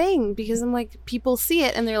strange thing because I'm like, people see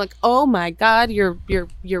it and they're like, "Oh my god, you're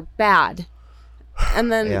bad,"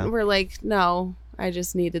 and then Yeah. we're like, "No, I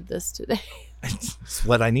just needed this today. it's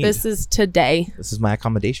what I need. This is today, This is my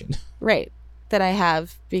accommodation. right? That I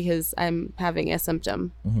have because I'm having a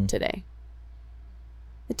symptom Mhm. today.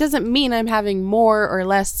 It doesn't mean I'm having more or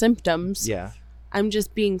less symptoms. Yeah. I'm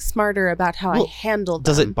just being smarter about how I Well, handle them.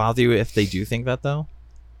 Does it bother you if they do think that though?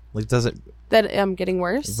 Like, does it? That I'm getting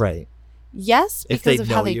worse? Right. Yes, If because they of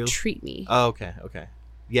how know they you? treat me. Oh, okay. Okay.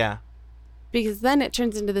 Yeah. Because then it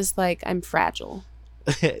turns into this like I'm fragile,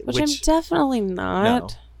 which I'm Which definitely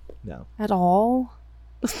not no. at all.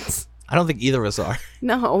 I don't think either of us are.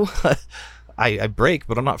 No, I break,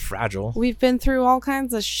 but I'm not fragile. we've been through all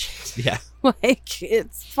kinds of shit. Yeah. Like,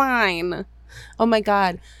 it's fine. Oh my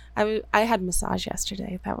god, I had massage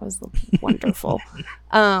yesterday. That was wonderful.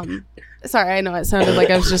 Sorry, I know it sounded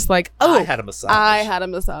like I was just like, oh, I had a massage. I had a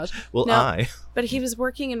massage. Well, No. But he was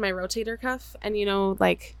working in my rotator cuff, and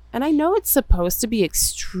like, and I know it's supposed to be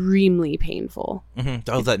extremely painful. Mhm.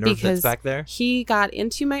 Oh, that nerve Because that's back there. He got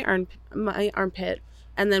into my armpit,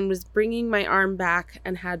 and then was bringing my arm back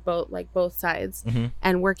and had both sides Mm-hmm.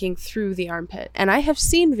 and working through the armpit. And I have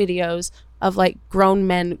seen videos of like grown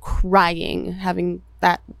men crying having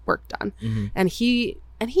that work done. Mm-hmm. And he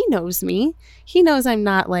knows me. He knows I'm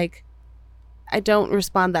not like, I don't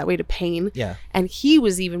respond that way to pain. Yeah. And he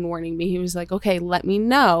was even warning me. He was like, okay, let me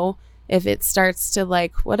know if it starts to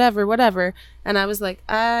like whatever. And I was like,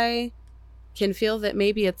 I can feel that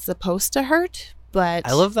maybe it's supposed to hurt, but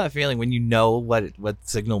I love that feeling when you know what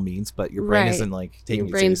signal means, but your brain Right. isn't like taking your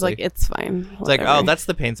it brain's seriously. like, it's fine. It's like, oh, whatever." that's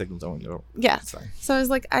the pain signal. Don't know. Yeah. It's fine. So I was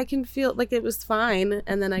like, I can feel like it was fine.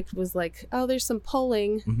 And then I was like, oh, there's some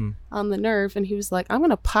pulling Mm-hmm. on the nerve. And he was like, I'm going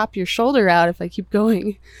to pop your shoulder out if I keep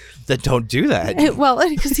going. Then don't do that. Well,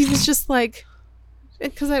 because he was just like,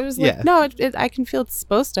 because I was like, Yeah. no, I can feel it's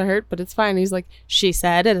supposed to hurt, but it's fine. He's like, she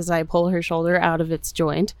said as I pull her shoulder out of its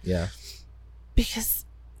joint, Yeah. because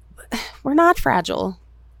we're not fragile.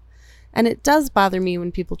 And it does bother me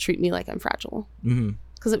when people treat me like I'm fragile, Mm-hmm.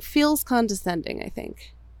 because it feels condescending, I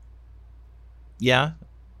think. Yeah.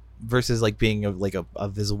 Versus like being a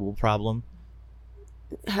visible problem.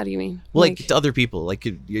 How do you mean? Well, like to other people, like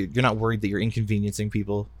you're not worried that you're inconveniencing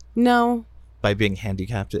people no, by being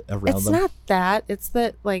handicapped around it's them. not that. It's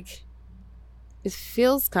that, like, it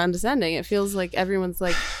feels condescending. It feels like everyone's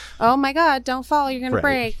like, oh my God, don't fall. You're going Right. to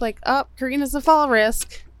break. Like, oh, Karina's a fall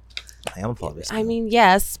risk. I am a flawless. I mean,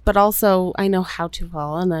 yes, but also I know how to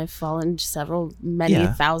fall, and I've fallen many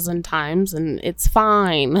Yeah. thousand times, and it's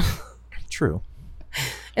fine. True.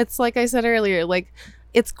 It's like I said earlier, like,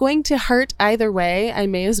 it's going to hurt either way. I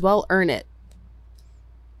may as well earn it.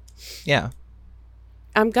 Yeah.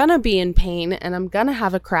 I'm gonna be in pain, and I'm gonna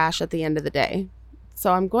have a crash at the end of the day.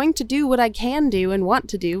 So I'm going to do what I can do and want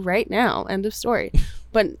to do right now. End of story.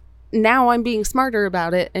 But now I'm being smarter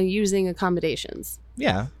about it and using accommodations.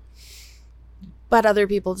 Yeah. But other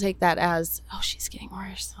people take that as, oh, she's getting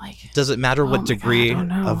worse. Like, Does it matter Oh my what God, degree oh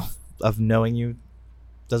no. of knowing you?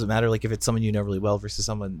 Does it matter like if it's someone you know really well versus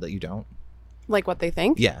someone that you don't? like what they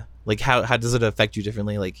think. Yeah. Like how does it affect you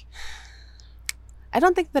differently? Like, I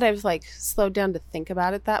don't think that I've like slowed down to think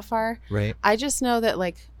about it that far. right. I just know that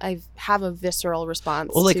like I have a visceral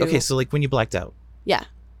response. Well, like to, okay, so like when you blacked out. Yeah.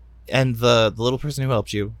 And the little person who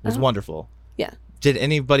helped you was Uh-huh. wonderful. Yeah. Did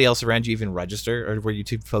anybody else around you even register, or were you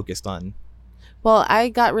too focused on? Well, I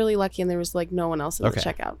got really lucky, and there was like no one else at the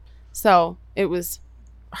Okay. checkout, so it was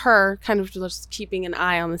her kind of just keeping an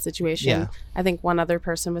eye on the situation. Yeah. I think one other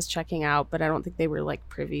person was checking out, but I don't think they were like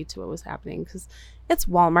privy to what was happening because it's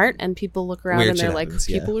Walmart and people look around Weird and they're shit like, happens,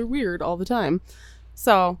 yeah. people are weird all the time.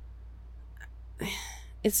 So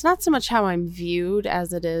it's not so much how I'm viewed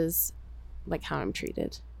as it is like how I'm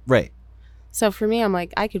treated. Right. So for me, I'm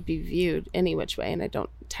like, I could be viewed any which way, and I don't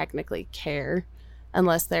technically care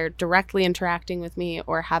unless they're directly interacting with me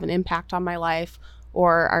or have an impact on my life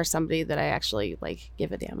or are somebody that I actually like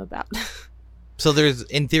give a damn about. So there's,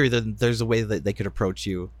 in theory, there's a way that they could approach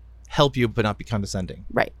you, help you, but not be condescending.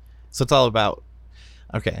 Right. So it's all about,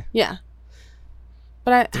 okay, Yeah.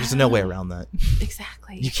 But there's I no don't way know. around that.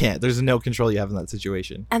 Exactly. You can't. There's no control you have in that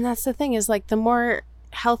situation. And that's the thing is like the more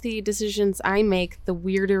healthy decisions I make, the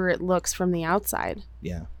weirder it looks from the outside.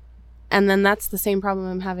 Yeah. And then that's the same problem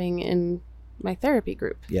I'm having in my therapy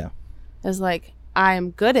group. Yeah. Is like,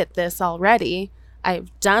 I'm good at this already.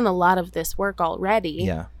 I've done a lot of this work already.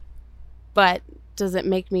 Yeah. But does it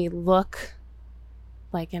make me look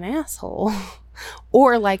like an asshole?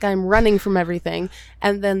 Or like I'm running from everything?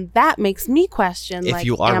 And then that makes me question, If like,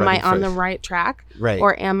 you are am I running on for- the right track? Right.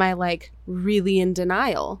 Or am I like really in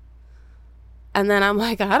denial? And then I'm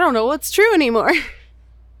like, I don't know what's true anymore.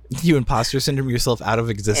 You imposter syndrome yourself out of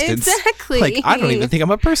existence. Exactly. Like, I don't even think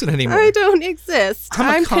I'm a person anymore. I don't exist.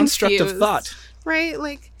 I'm a construct confused. of thought. Right?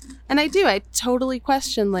 Like, and I totally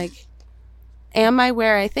question, like, am I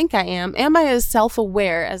where I think I am? Am I as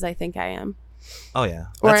self-aware as I think I am? Oh, yeah.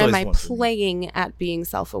 Or That's am always I one for me. playing at being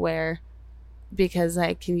self-aware because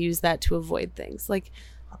I can use that to avoid things? Like,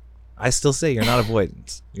 I still say you're not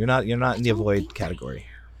avoidance. You're not in the avoid category.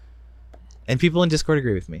 And people in Discord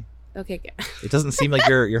agree with me. okay, good. It doesn't seem like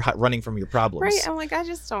you're running from your problems. Right? I'm like, I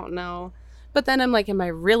just don't know. But then I'm like, am I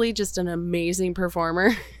really just an amazing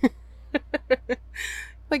performer?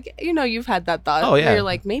 Like, you've had that thought. Oh, yeah. Where you're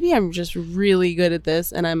like, maybe I'm just really good at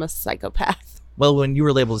this and I'm a psychopath. Well, when you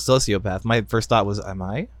were labeled a sociopath, my first thought was, am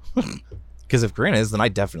I? Because if Corinne is, then I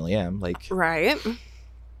definitely am. Like, Right?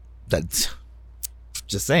 that's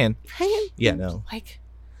just saying. Right? Yeah, no. Like,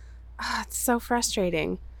 it's so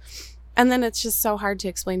frustrating. And then it's just so hard to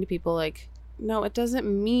explain to people, like, no, it doesn't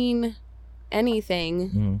mean anything.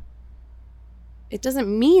 Mm. It doesn't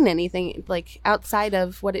mean anything, like, outside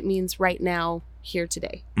of what it means right now, here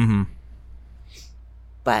today. Mm-hmm.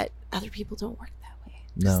 But other people don't work that way.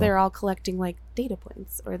 Because No. they're all collecting, like, data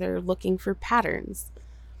points, or they're looking for patterns.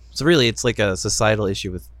 So really, it's like a societal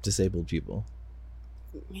issue with disabled people.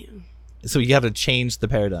 Yeah. So you got to change the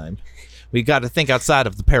paradigm. We got to think outside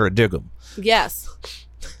of the paradigm. Yes.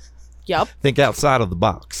 Yup. Think outside of the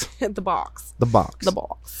box. The box. The box. The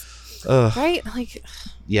box. Ugh. Right? Like,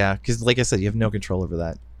 Yeah, because like I said, you have no control over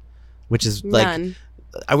that. Which is like, none.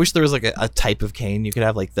 I wish there was like a type of cane. You could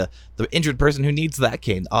have like the injured person who needs that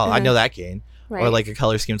cane. Oh, I know that cane. Right. Or like a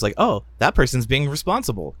color scheme's like, oh, that person's being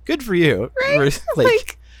responsible. Good for you. Right? Like,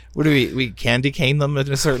 Like, what do we candy cane them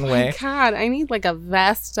in a certain oh way? my God, I need like a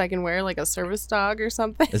vest I can wear, like a service dog or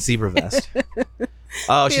something. A zebra vest.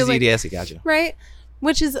 Oh, she's like- EDS. Gotcha. Right?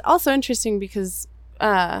 Which is also interesting because,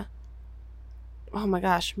 oh my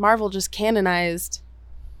gosh, Marvel just canonized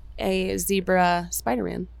a zebra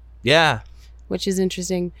Spider-Man, Yeah. which is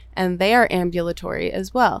interesting. And they are ambulatory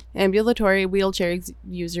as well. Ambulatory wheelchair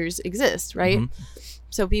users exist, right? Mhm.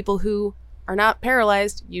 So people who are not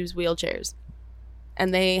paralyzed use wheelchairs.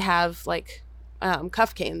 And they have like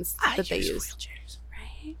cuff canes that they use. Wheelchairs.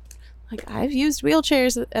 Right? Like, I've used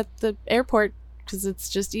wheelchairs at the airport because it's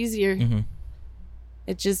just easier. Mhm.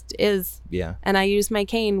 It just is. Yeah. And I use my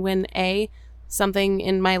cane when A, something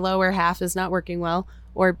in my lower half is not working well,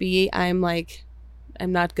 or B, I'm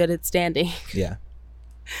not good at standing. Yeah.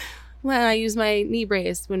 When I use my knee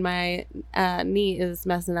brace when my knee is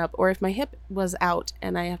messing up, or if my hip was out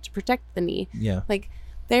and I have to protect the knee. Yeah. Like,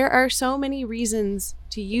 there are so many reasons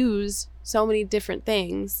to use so many different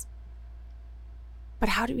things. But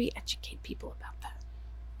how do we educate people about that?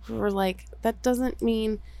 We're like, that doesn't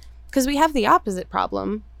mean... Because we have the opposite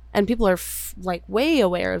problem, and people are like way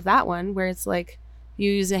aware of that one, where it's like, you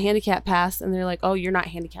use a handicap pass and they're like, oh, you're not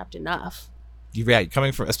handicapped enough. You're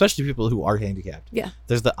coming from, especially people who are handicapped. Yeah.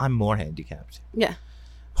 There's I'm more handicapped. Yeah.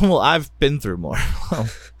 Well, I've been through more. Well,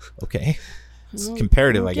 okay. It's Well,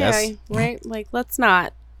 comparative, I guess. okay, right? Like, let's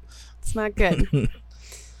not. It's not good.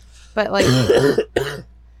 But like,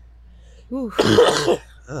 ooh.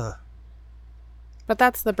 Ugh. But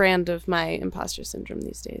that's the brand of my imposter syndrome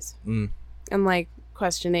these days. Mm. I'm like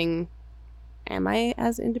questioning, am I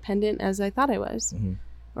as independent as I thought I was? Mhm.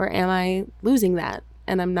 Or am I losing that?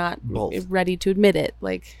 And I'm not Both. ready to admit it.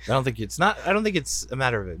 Like, I don't think it's a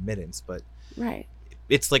matter of admittance, but right.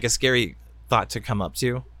 it's like a scary thought to come up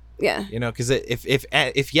to, Yeah. because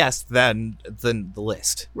if yes, then the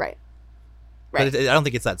list. Right. But Right. I don't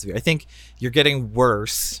think it's that severe. I think you're getting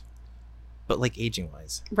worse, but like aging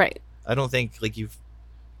wise. Right. I don't think like you've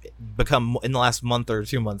become in the last month or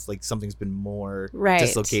 2 months like something's been more Right.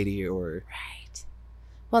 dislocated or Right.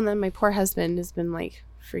 Well, and then my poor husband has been like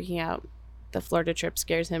freaking out. The Florida trip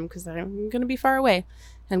scares him because I'm going to be far away.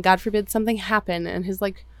 And God forbid something happen. And his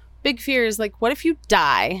like big fear is like, what if you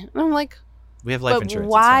die? And I'm like, we have life but insurance.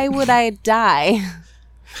 it's why fine. would I die?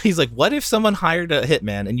 He's like, what if someone hired a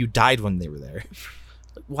hitman and you died when they were there?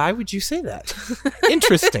 Why would you say that?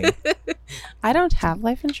 Interesting. I don't have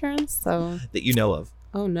life insurance, so That you know of.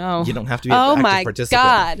 oh no. You don't have to be an Oh active my participant.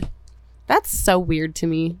 God. That's so weird to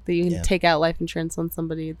me that you can Yeah. take out life insurance on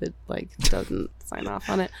somebody that like doesn't sign off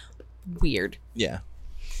on it. Weird. Yeah.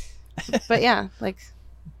 But yeah, like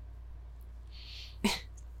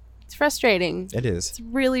It's frustrating. It is. It's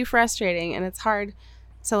really frustrating, and it's hard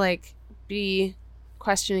to like be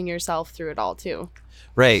questioning yourself through it all too.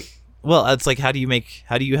 Right. Well, it's like, how do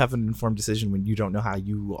you have an informed decision when you don't know how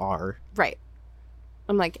you are? Right.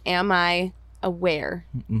 I'm like, am I aware?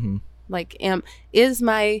 Mm-hmm. Like, is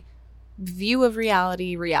my view of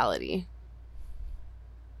reality?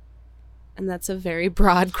 And that's a very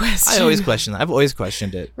broad question. I always question that. I've always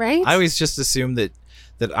questioned it. Right? I always just assume that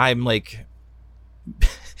I'm like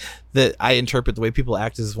that I interpret the way people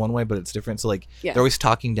act as one way, but it's different. So like they're always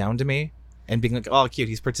talking down to me and being like, "Oh, cute,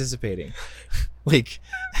 he's participating." Like,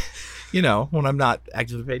 you know, when I'm not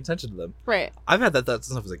actively paying attention to them. Right. I've had that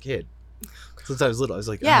since I was a kid. Since I was little, I was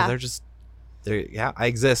like, yeah, I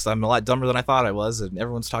exist. I'm a lot dumber than I thought I was, and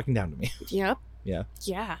everyone's talking down to me. Yep. Yeah.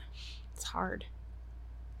 Yeah. It's hard.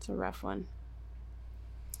 It's a rough one.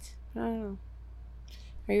 I don't know.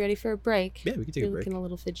 Are you ready for a break? Yeah, we can take You're a break. looking a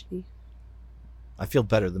little fidgety. I feel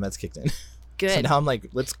better. The meds kicked in. Good. So now I'm like,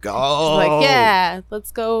 let's go. Like, yeah,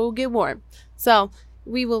 let's go get warm. So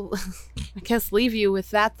we will, I guess, leave you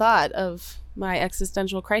with that thought of my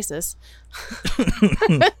existential crisis.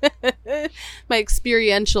 My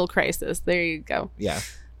experiential crisis. There you go. Yeah.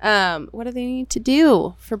 What do they need to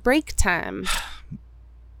do for break time?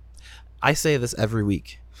 I say this every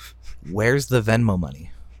week. Where's the Venmo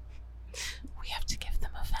money? We have to give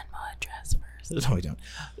them a Venmo address first. No, we don't.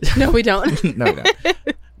 No, we don't. No, we don't.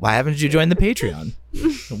 Why haven't you joined the Patreon?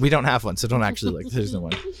 We don't have one, so don't actually look. There's no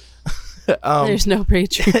one. There's no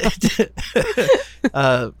Patreon.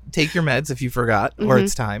 Take your meds if you forgot, or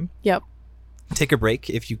it's time. Yep. Take a break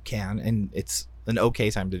if you can, and it's an okay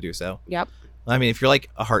time to do so. Yep. I mean, if you're like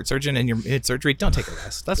a heart surgeon and you're mid-surgery, don't take a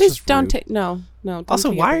rest. That's Please just don't rude. take. No. Don't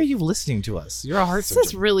Also, take why it. are you listening to us? You're a heart This is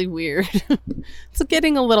surgeon. really weird. It's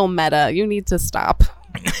getting a little meta. You need to stop.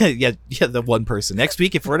 yeah, the one person. Next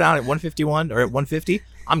week, if we're down at 151 or at 150,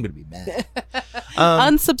 I'm gonna be mad.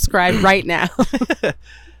 Unsubscribe right now.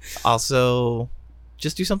 Also,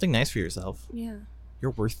 just do something nice for yourself. Yeah.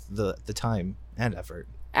 You're worth the time and effort.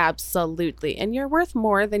 Absolutely. And you're worth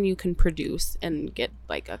more than you can produce and get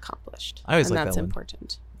like accomplished. I always and like that's that one.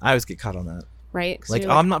 important. I always get caught on that. Right? 'Cause Like,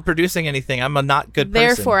 you're I'm not producing anything. I'm a not good person.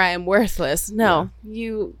 therefore I am worthless. No.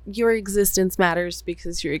 Your existence matters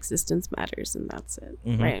because your existence matters, and that's it.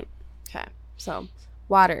 Mhm. Right. Okay. So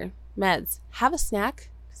water, meds, have a snack,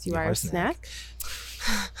 because you are a snack.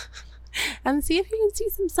 And see if you can see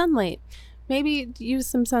some sunlight. Maybe use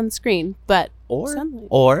some sunscreen, but sunlight.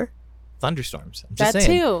 Or thunderstorms. I'm just That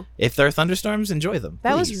saying. too. If there are thunderstorms, enjoy them.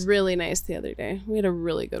 That please. was really nice the other day. We had a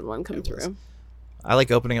really good one come It was. through. I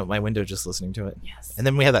like opening up my window just listening to it. Yes. And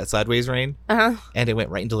then we had that sideways rain, Uh-huh. and it went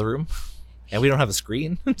right into the room. And we don't have a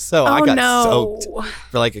screen, so Oh, I got no. soaked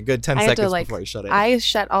for like a good 10 I had to, seconds like, before I shut it. I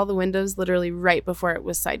shut all the windows literally right before it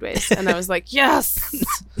was sideways. And I was like, yes,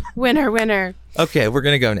 winner. Okay, we're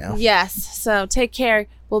going to go now. Yes. So take care.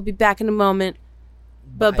 We'll be back in a moment.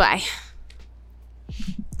 Bye-bye.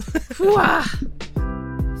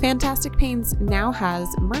 Fantastic Pains now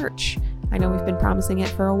has merch. I know we've been promising it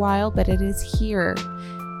for a while, but it is here.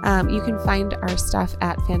 You can find our stuff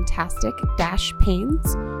at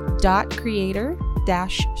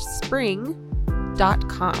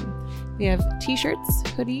fantastic-pains.creator-spring.com. We have t-shirts,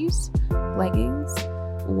 hoodies, leggings,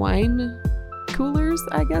 wine coolers,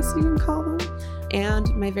 I guess you can call them, and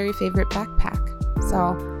my very favorite backpack.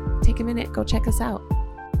 So take a minute, go check us out.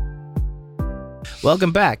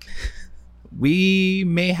 Welcome back. We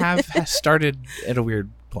may have started at a weird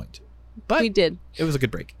point, but We did. it was a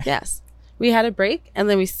good break. Yes. We had a break, and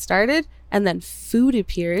then we started, and then food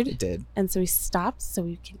appeared. It did. And so we stopped so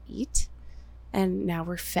we can eat. And now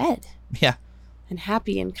we're fed Yeah. and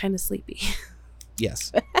happy and kind of sleepy.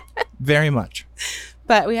 Yes. Very much.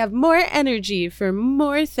 But we have more energy for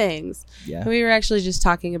more things. Yeah. We were actually just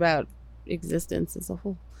talking about existence as a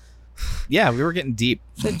whole. Yeah, we were getting deep.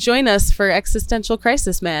 So join us for Existential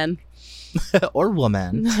Crisis Man. Or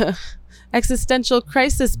woman. Existential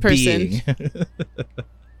Crisis Person. Being.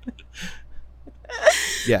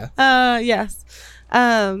 Yeah. Yes.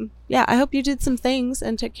 Yeah, I hope you did some things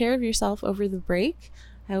and took care of yourself over the break.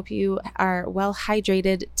 I hope you are well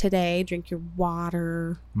hydrated today. Drink your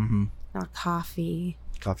water, Mm-hmm. not coffee,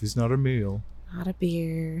 Coffee's not a meal. not a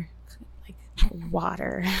beer, like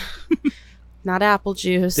water, not apple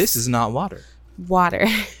juice. This is not water. water.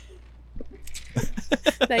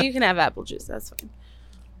 No, you can have apple juice. That's fine.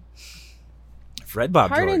 Fred Bob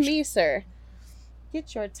Pardon George. me, sir.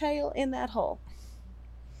 Get your tail in that hole.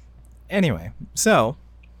 Anyway, so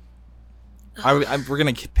we're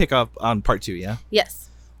gonna pick up on part 2, yeah. Yes.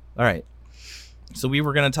 All right. So we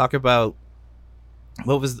were gonna talk about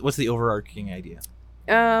what's the overarching idea?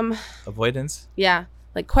 Avoidance. Yeah.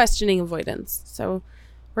 like questioning avoidance. So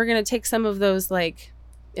we're going to take some of those like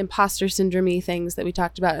imposter syndrome-y things that we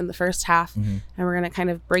talked about in the first half, and we're going to kind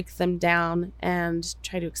of break them down and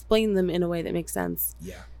try to explain them in a way that makes sense.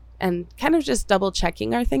 Yeah. And kind of just double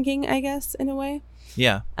checking our thinking, I guess, in a way.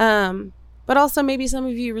 Yeah. But also maybe some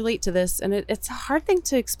of you relate to this, and it's a hard thing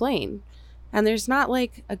to explain. And there's not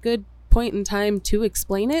like a good point in time to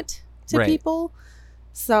explain it to people.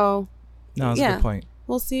 So no, that's a good point.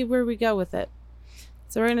 We'll see where we go with it.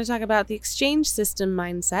 So we're going to talk about the exchange system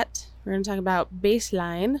mindset. We're going to talk about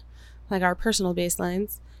baseline, like our personal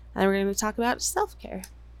baselines. And we're going to talk about self-care.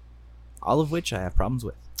 All of which I have problems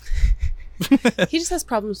with. He just has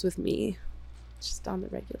problems with me. Just on the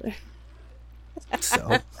regular.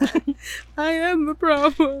 So I am the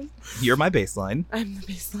problem. You're my baseline. I'm the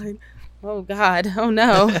baseline. Oh, God. Oh,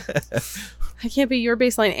 no. I can't be your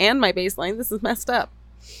baseline and my baseline. This is messed up.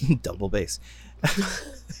 Double base.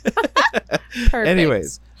 Perfect.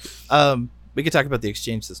 Anyways, we could talk about the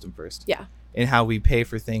exchange system first. Yeah. And how we pay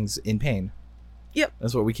for things in pain. Yep.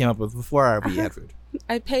 That's what we came up with before we had food.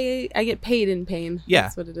 I get paid in pain. Yeah.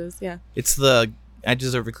 That's what it is. Yeah. It's the I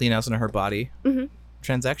deserve a clean house and a hurt body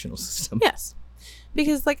transactional system. Yes.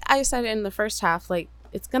 Because like I said in the first half, like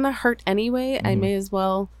it's going to hurt anyway. I may as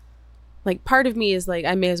well, like part of me is like,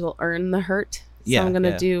 I may as well earn the hurt. So I'm going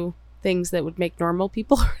to do things that would make normal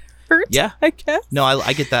people hurt. Yeah. I guess. No,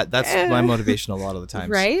 I get that. That's my motivation a lot of the times.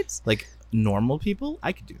 Right? Like normal people,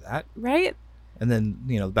 I could do that. Right? And then,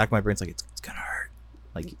 the back of my brain's like, it's going to hurt.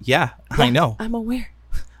 Like, yeah, I know. I'm aware.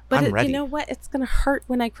 But I'm ready. You know what? It's going to hurt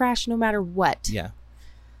when I crash no matter what. Yeah.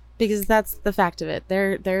 Because that's the fact of it.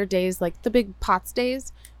 There are days like the big POTS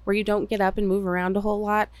days where you don't get up and move around a whole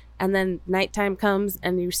lot. And then nighttime comes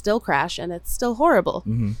and you still crash and it's still horrible.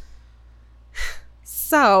 Mm-hmm.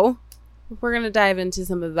 So we're going to dive into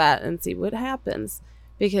some of that and see what happens.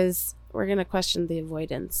 Because we're going to question the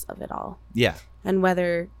avoidance of it all. Yeah. And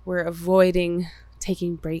whether we're avoiding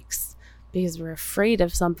taking breaks because we're afraid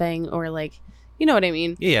of something or like, you know what I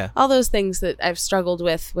mean? Yeah. All those things that I've struggled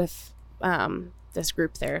with this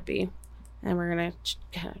group therapy. And we're going to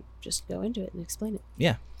kind of just go into it and explain it.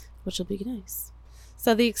 Yeah. Which will be nice.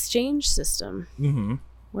 So the exchange system. Mm-hmm.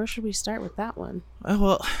 Where should we start with that one?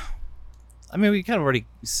 Well, I mean, we kind of already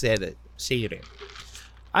said it.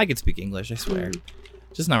 I could speak English, I swear.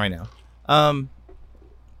 Just not right now.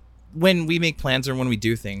 When we make plans or when we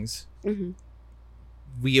do things,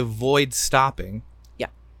 we avoid stopping. Yeah.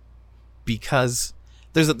 Because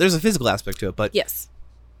there's a physical aspect to it, but yes.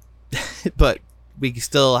 but we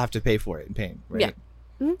still have to pay for it in pain, right? Yeah.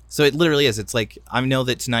 Mm-hmm. So it literally is. It's like, I know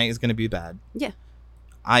that tonight is going to be bad. Yeah.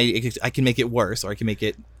 I can make it worse, or I can make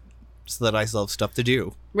it so that I still have stuff to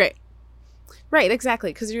do. Right. Right,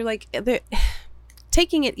 exactly. Because you're like,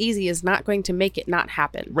 taking it easy is not going to make it not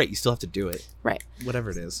happen. Right. You still have to do it. Right.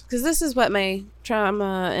 Whatever it is. Because this is what my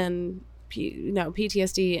trauma and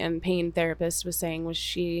PTSD and pain therapist was saying.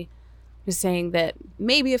 She was saying that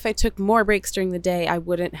maybe if I took more breaks during the day, I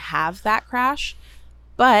wouldn't have that crash.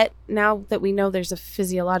 But now that we know there's a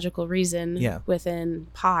physiological reason within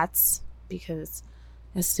POTS, because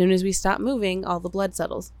as soon as we stop moving, all the blood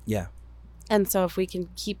settles. Yeah. And so if we can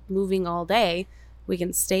keep moving all day, we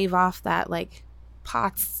can stave off that like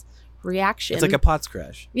POTS reaction. It's like a POTS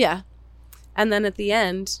crash. Yeah. And then at the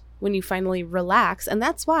end, when you finally relax, and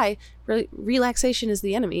that's why relaxation is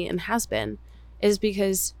the enemy and has been, is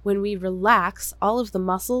because when we relax, all of the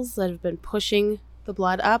muscles that have been pushing the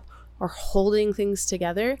blood up or holding things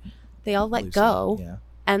together, they all let go. Yeah.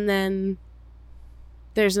 And then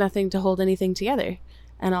there's nothing to hold anything together.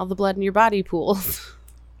 And all the blood in your body pools.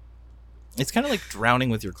 It's kind of like drowning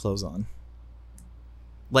with your clothes on.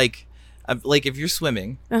 Like if you're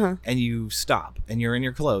swimming and you stop and you're in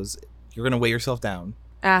your clothes, you're going to weigh yourself down.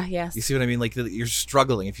 Ah, yes. You see what I mean? Like you're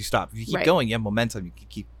struggling if you stop. If you keep going, you have momentum. You can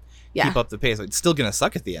keep up the pace. It's still going to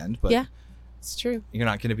suck at the end, but it's true. You're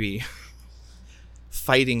not going to be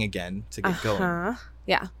fighting again to get going.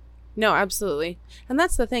 Yeah. No, absolutely. And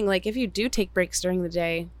that's the thing. Like if you do take breaks during the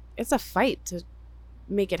day, it's a fight to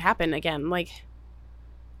make it happen again. Like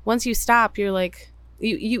once you stop, you're like,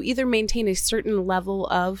 you either maintain a certain level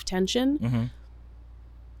of tension.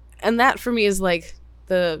 And that for me is like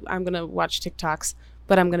I'm going to watch TikToks,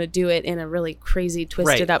 but I'm going to do it in a really crazy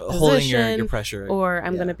twisted up position. Holding your pressure. Or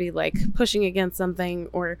I'm going to be like pushing against something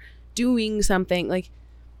or doing something. Like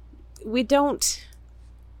we don't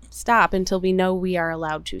stop until we know we are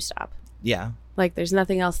allowed to stop. Yeah. Like there's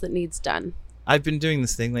nothing else that needs done. I've been doing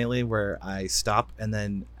this thing lately where I stop, and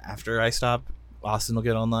then after I stop, Austin will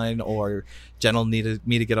get online, or Jen will need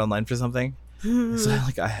me to get online for something. So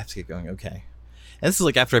I have to get going. Okay. And this is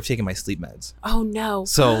like after I've taken my sleep meds. Oh no.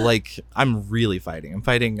 So like I'm really fighting. I'm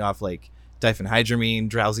fighting off like diphenhydramine,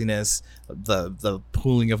 drowsiness, the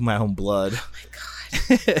pooling of my own blood. Oh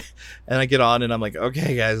my God. And I get on and I'm like,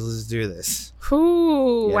 okay guys, let's do this.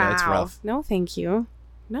 Ooh, Yeah, wow. it's rough. No, thank you.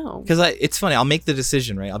 No. Because it's funny. I'll make the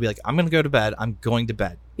decision, right? I'll be like, I'm going to go to bed. I'm going to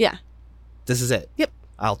bed. Yeah. This is it. Yep.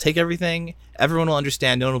 I'll take everything. Everyone will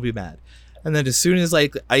understand. No one will be mad. And then as soon as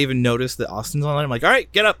like I even notice that Austin's online, I'm like, all right,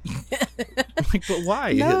 get up. I'm like, but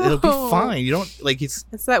why? No. It'll be fine. You don't like it's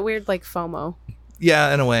that weird like FOMO.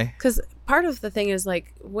 yeah, in a way. Because part of the thing is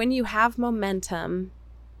like when you have momentum,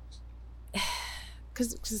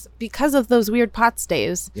 because of those weird POTS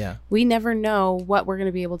days, Yeah. we never know what we're going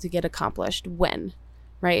to be able to get accomplished when,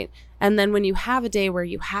 right? And then when you have a day where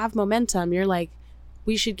you have momentum, you're like,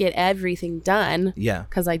 we should get everything done Yeah.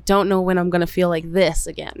 because I don't know when I'm going to feel like this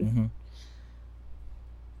again. Mm-hmm.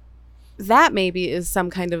 That maybe is some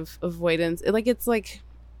kind of avoidance. It's like,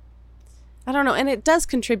 I don't know. And it does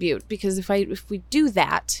contribute because if we do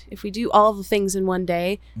that, if we do all the things in one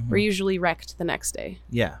day, Mm-hmm. we're usually wrecked the next day,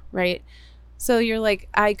 Yeah. right? So you're like,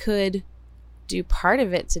 I could do part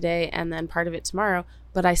of it today and then part of it tomorrow,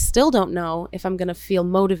 but I still don't know if I'm going to feel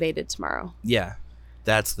motivated tomorrow. Yeah.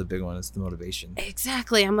 That's the big one. Is the motivation.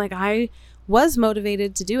 Exactly. I'm like, I was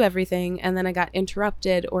motivated to do everything and then I got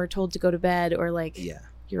interrupted or told to go to bed or like, Yeah.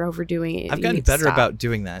 you're overdoing it. I've You gotten need to better stop. about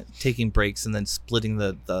doing that, taking breaks and then splitting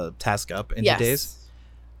the task up into Yes. days.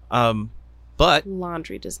 But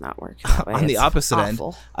Laundry does not work that way. on the It's opposite awful.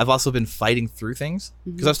 end, I've also been fighting through things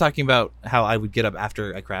because I was talking about how I would get up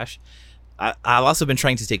after I crash. I've also been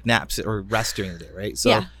trying to take naps or rest during the day, right? So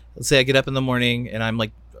Yeah. let's say I get up in the morning and I'm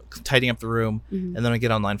like tidying up the room Mhm. and then I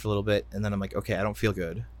get online for a little bit and then I'm like, okay, I don't feel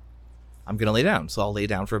good. I'm going to lay down. So I'll lay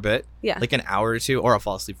down for a bit, Yeah. like an hour or two, or I'll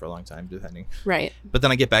fall asleep for a long time, depending. Right. But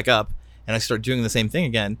then I get back up and I start doing the same thing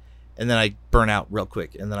again. And then I burn out real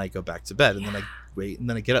quick and then I go back to bed and then I wait and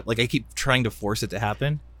then I get up. Like I keep trying to force it to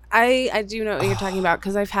happen. I do know what you're talking about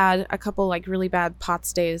because I've had a couple like really bad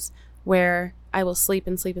POTS days where I will sleep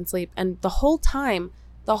and sleep and sleep. And the whole time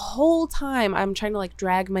I'm trying to like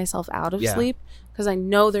drag myself out of Yeah. sleep because I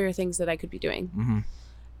know there are things that I could be doing. Mm-hmm.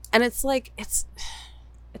 And it's like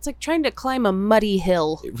trying to climb a muddy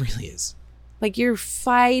hill. It really is. Like you're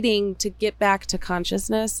fighting to get back to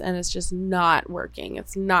consciousness and it's just not working.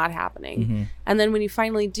 It's not happening. Mm-hmm. And then when you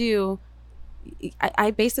finally do,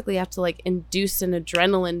 I basically have to like induce an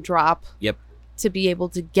adrenaline drop Yep. to be able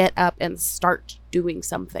to get up and start doing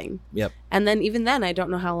something. Yep. And then even then, I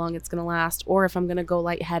don't know how long it's going to last or if I'm going to go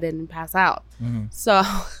lightheaded and pass out. Mm-hmm. So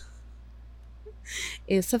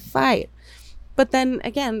it's a fight. But then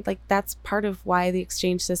again, like that's part of why the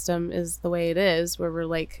exchange system is the way it is, where we're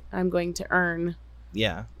like, I'm going to earn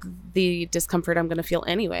Yeah. the discomfort I'm going to feel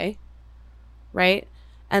anyway. Right.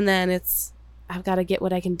 And then I've got to get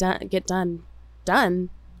what I can get done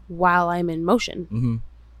while I'm in motion. Mm-hmm.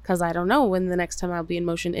 Because I don't know when the next time I'll be in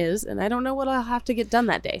motion is, and I don't know what I'll have to get done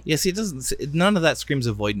that day. Yeah, see, none of that screams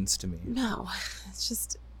avoidance to me. No, it's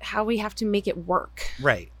just how we have to make it work.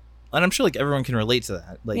 Right. And I'm sure like everyone can relate to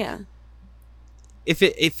that. Like Yeah. if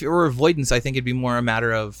it were avoidance, I think it'd be more a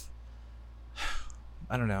matter of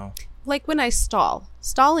I don't know. Like when I stall.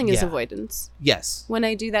 Stalling is Yeah. avoidance. Yes. When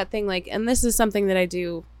I do that thing, like, and this is something that I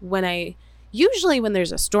do usually when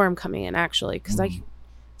there's a storm coming in, actually, because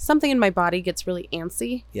something in my body gets really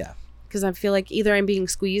antsy. Yeah. Because I feel like either I'm being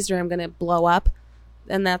squeezed or I'm going to blow up.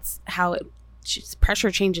 And that's how pressure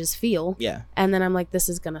changes feel. Yeah. And then I'm like, this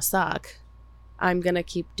is going to suck. I'm going to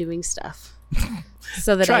keep doing stuff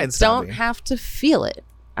so that Try I and stop don't me. have to feel it.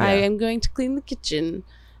 I Yeah. am going to clean the kitchen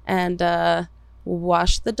and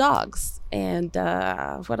wash the dogs and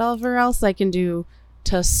whatever else I can do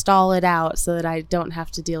to stall it out so that I don't have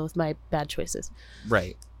to deal with my bad choices.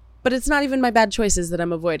 Right. But it's not even my bad choices that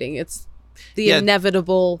I'm avoiding. It's the Yeah.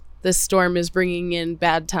 inevitable, this storm is bringing in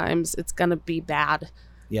bad times. It's going to be bad.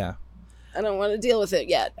 Yeah. I don't want to deal with it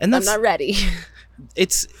yet. And I'm that's- not ready.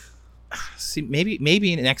 It's see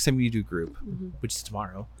maybe next time you do group, which is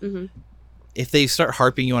tomorrow, hmm if they start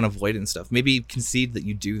harping you on avoidance stuff, maybe concede that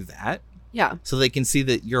you do that Yeah. so they can see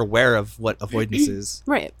that you're aware of what avoidance is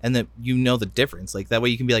Right. and that you know the difference. Like that way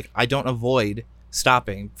you can be like, I don't avoid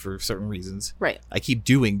stopping for certain reasons. Right. I keep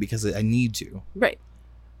doing because I need to. Right.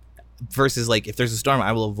 Versus like if there's a storm,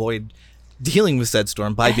 I will avoid dealing with said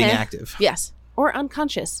storm by being Uh-huh. active. Yes. Or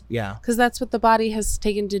unconscious. Yeah. Because that's what the body has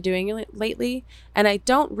taken to doing lately. And I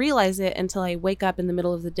don't realize it until I wake up in the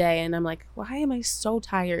middle of the day and I'm like, why am I so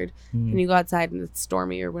tired? Mm. And you go outside and it's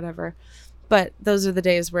stormy or whatever. But those are the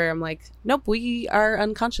days where I'm like, nope, we are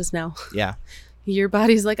unconscious now. Yeah. your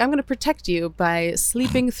body's like, I'm going to protect you by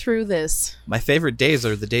sleeping through this. My favorite days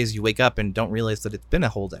are the days you wake up and don't realize that it's been a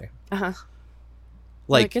whole day. Uh-huh.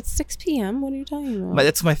 Like it's 6 p.m. What are you talking about?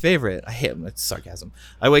 That's my favorite. I hate it's sarcasm.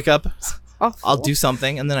 I wake up, Awful. I'll do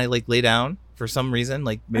something, and then I like lay down for some reason,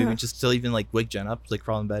 like maybe just to even like wake Jen up, like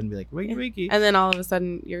crawl in bed and be like, wakey, wakey. And then all of a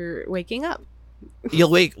sudden you're waking up. You'll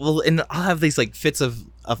wake, well, and I'll have these like fits of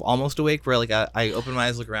almost awake where like I open my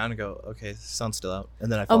eyes, look around and go, okay, the sun's still out.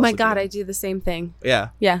 And then I fall Oh my asleep God, again. I do the same thing. Yeah.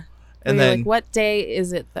 Yeah. And you're then like, what day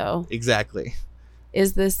is it though? Exactly.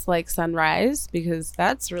 Is this like sunrise? Because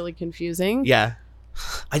that's really confusing. Yeah.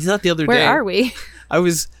 I did that the other day. Where are we?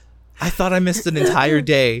 I thought I missed an entire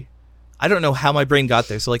day. I don't know how my brain got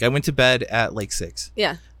there. So like I went to bed at like 6.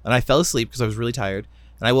 Yeah. And I fell asleep because I was really tired.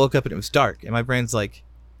 And I woke up and it was dark. And my brain's like,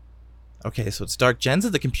 okay, so it's dark. Jen's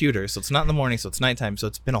at the computer, so it's not in the morning, so it's nighttime. So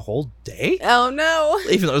it's been a whole day? Oh no.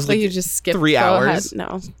 Even though it was So like you just skip 3 hours.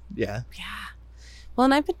 No. Yeah. Yeah. Well,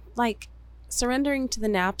 and I've been like surrendering to the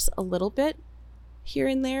naps a little bit here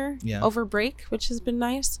and there over break, which has been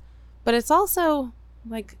nice. But it's also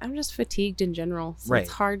like I'm just fatigued in general. So Right.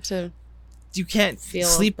 It's hard to You can't feel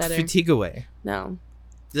sleep better. fatigue away. No.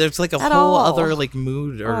 There's like a At whole all. other like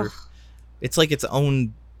mood or Ugh. it's like its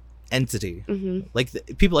own entity. Mm-hmm.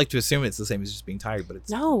 Like people like to assume it's the same as just being tired, but it's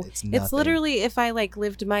No. It's It's literally if I like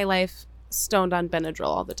lived my life stoned on Benadryl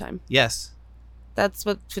all the time. Yes. That's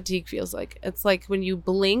what fatigue feels like. It's like when you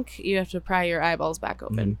blink, you have to pry your eyeballs back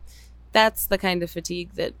open. Mhm. That's the kind of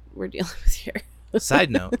fatigue that we're dealing with here.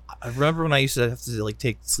 Side note, I remember when I used to have to like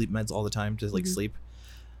take sleep meds all the time to like sleep.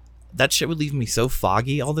 That shit would leave me so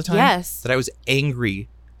foggy all the time. Yes. That I was angry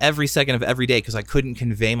every second of every day because I couldn't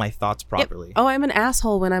convey my thoughts properly. Yep. Oh, I'm an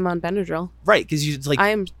asshole when I'm on Benadryl. Right, because you like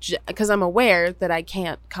I'm because I'm aware that I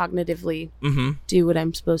can't cognitively do what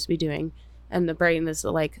I'm supposed to be doing, and the brain is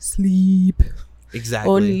like sleep,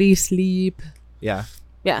 exactly. only sleep. Yeah.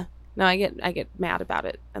 Yeah. No, I get mad about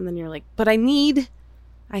it, and then you're like, but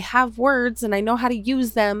I have words and I know how to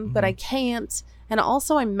use them, but I can't. And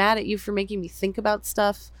also, I'm mad at you for making me think about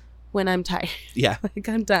stuff when I'm tired. Yeah. Like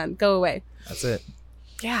I'm done. Go away. That's it.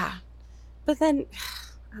 Yeah. But then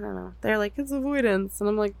I don't know. They're like, it's avoidance. And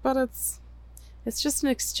I'm like, but it's just an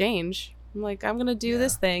exchange. I'm like, I'm gonna do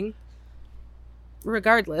this thing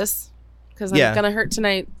regardless. Because I'm gonna hurt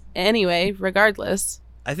tonight anyway, regardless.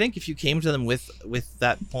 I think if you came to them with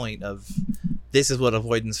that point of this is what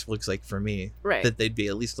avoidance looks like for me, Right. that they'd be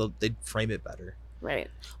at least they'd frame it better. Right.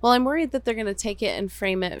 Well, I'm worried that they're gonna take it and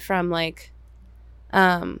frame it from like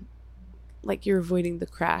you're avoiding the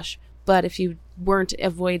crash. But if you weren't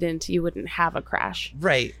avoidant, you wouldn't have a crash.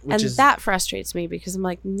 Right. Which is that frustrates me because I'm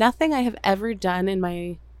like, nothing I have ever done in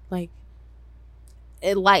my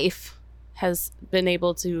life has been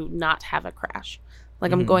able to not have a crash.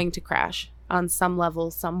 Like I'm going to crash on some level,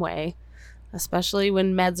 some way, especially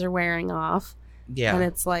when meds are wearing off. Yeah. And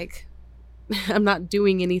it's like, I'm not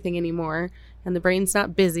doing anything anymore and the brain's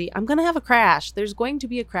not busy. I'm going to have a crash. There's going to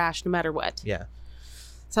be a crash no matter what. Yeah.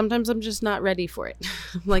 Sometimes I'm just not ready for it.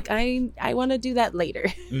 I'm like, I want to do that later.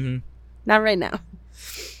 Mm-hmm. Not right now.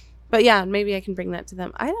 But yeah, maybe I can bring that to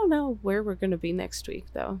them. I don't know where we're going to be next week,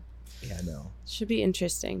 though. Yeah, no. Should be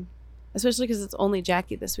interesting. Especially because it's only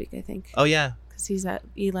Jackie this week, I think. Oh, yeah. Because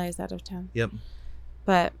Eli's out of town. Yep.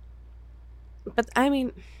 But I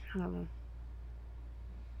mean, I don't know.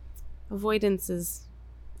 Avoidance is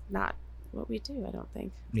not what we do, I don't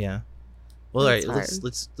think. Yeah. Well, all right. It's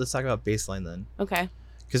Let's talk about baseline then. Okay.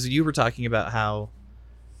 Because you were talking about how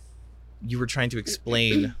you were trying to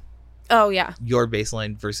explain Oh, yeah. your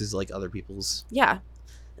baseline versus like other people's. Yeah.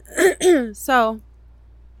 So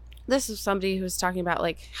this is somebody who's talking about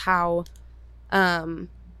like how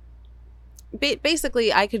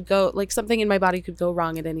basically I could go like something in my body could go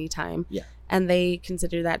wrong at any time. Yeah. And they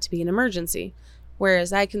consider that to be an emergency,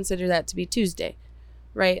 whereas I consider that to be Tuesday.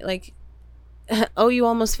 Right? Like, oh, you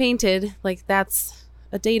almost fainted. Like that's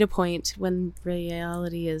a data point when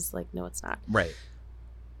reality is like, no, it's not. Right.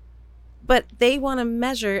 But they want to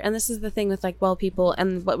measure, and this is the thing with like well people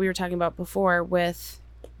and what we were talking about before with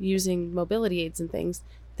using mobility aids and things.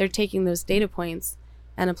 They're taking those data points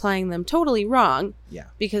and applying them totally wrong. Yeah.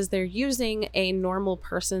 Because they're using a normal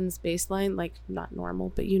person's baseline, like not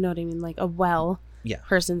normal, but you know what I mean, like a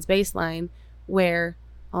person's baseline where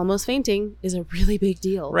almost fainting is a really big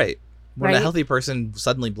deal. Right. When Right? a healthy person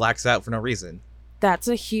suddenly blacks out for no reason. That's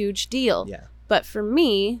a huge deal. Yeah. But for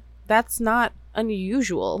me, that's not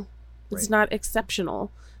unusual. It's Right. not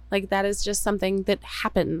exceptional. Like that is just something that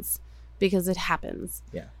happens because it happens.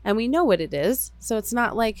 Yeah. And we know what it is. So it's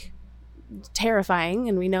not like terrifying,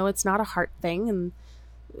 and we know it's not a heart thing, and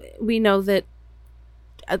we know that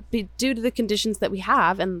due to the conditions that we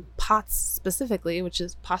have, and POTS specifically, which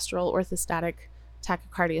is postural orthostatic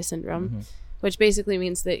tachycardia syndrome, which basically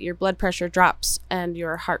means that your blood pressure drops and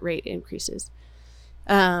your heart rate increases.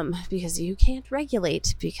 Because you can't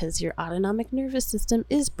regulate because your autonomic nervous system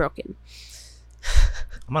is broken.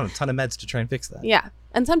 I'm on a ton of meds to try and fix that. Yeah.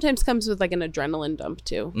 And sometimes comes with like an adrenaline dump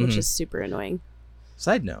too, which is super annoying.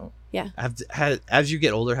 Side note. Yeah. As you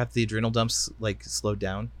get older, have the adrenal dumps like slowed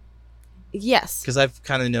down? Yes. Because I've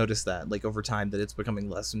kind of noticed that like over time that it's becoming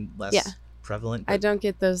less and less prevalent. I don't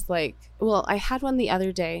get those like, well, I had one the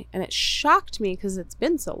other day and it shocked me because it's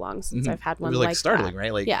been so long since I've had one it was like startling, that.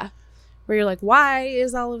 right? Like, yeah. Where you're like, why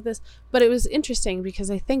is all of this? But it was interesting because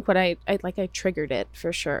I think what I triggered it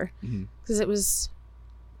for sure. Because it was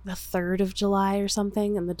the 3rd of July or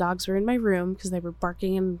something, and the dogs were in my room because they were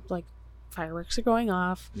barking and like fireworks are going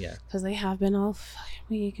off. Yeah. Because they have been all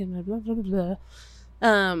week and blah, blah, blah, blah.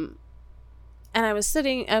 And I was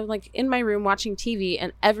sitting like in my room watching TV,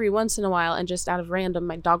 and every once in a while and just out of random,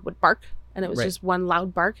 my dog would bark, and it was just one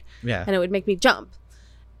loud bark. Yeah. And it would make me jump.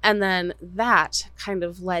 And then that kind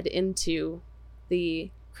of led into the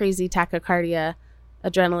crazy tachycardia,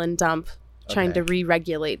 adrenaline dump, trying to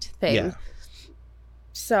re-regulate thing. Yeah.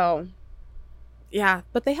 So, yeah,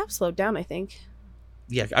 but they have slowed down, I think.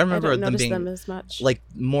 Yeah, I remember them being as much. like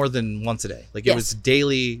more than once a day. Like it was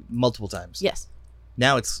daily, multiple times. Yes.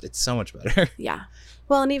 Now it's so much better. Yeah.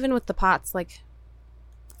 Well, and even with the POTS, like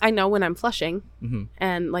I know when I'm flushing,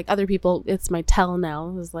 and like other people, it's my tell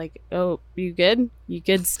now. It's like, oh, you good? You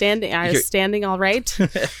good standing? I was standing all right,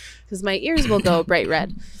 because my ears will go bright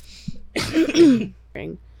red.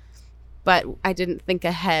 But I didn't think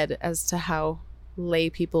ahead as to how lay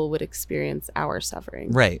people would experience our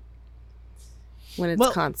suffering. Right. When it's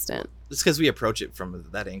constant. It's because we approach it from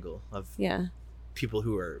that angle of people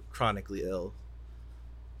who are chronically ill.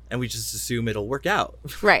 And we just assume it'll work out.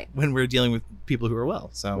 Right. When we're dealing with people who are well.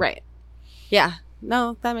 So right. Yeah.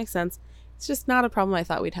 No, that makes sense. It's just not a problem I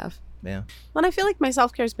thought we'd have. Yeah. Well, and I feel like my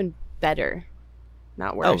self-care has been better,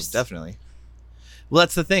 not worse. Oh, definitely. Well,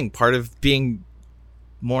 that's the thing. Part of doing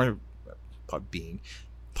more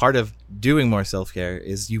self-care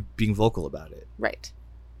is you being vocal about it. Right.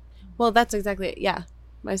 Well, that's exactly it. Yeah.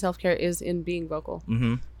 My self-care is in being vocal.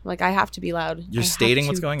 Like, I have to be loud. You're stating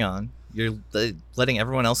what's going on. You're letting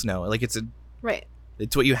everyone else know. Like, it's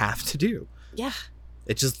it's what you have to do. Yeah.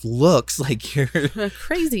 It just looks like you're a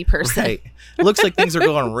crazy person. Right. It looks like things are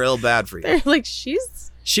going real bad for you. They're like, she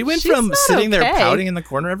went from sitting there pouting in the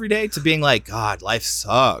corner every day to being like, God, life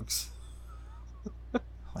sucks.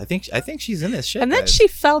 I think she's in this shit. And then she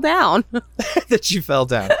fell down.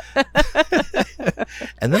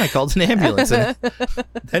 And then I called an ambulance, and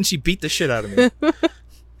then she beat the shit out of me.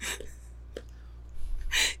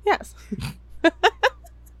 Yes.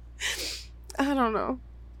 I don't know.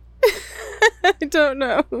 I don't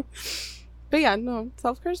know. But yeah, no,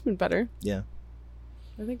 self-care's been better. Yeah.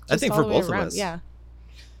 I think for both of us. Yeah.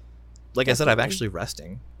 Like I said, I'm actually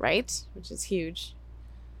resting. Right? Which is huge.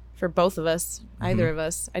 For both of us. Either of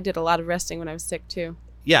us. I did a lot of resting when I was sick too.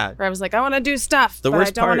 Yeah. Where I was like, I want to do stuff, but I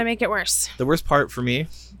don't want to make it worse. The worst part for me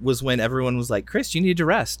was when everyone was like, Chris, you need to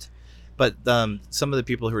rest. But some of the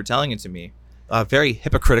people who were telling it to me, very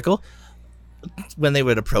hypocritical, when they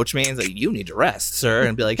would approach me and say, you need to rest, sir,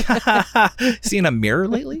 and be like, seen a mirror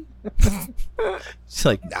lately? She's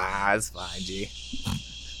like, nah, it's fine, G.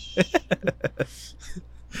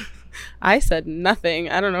 I said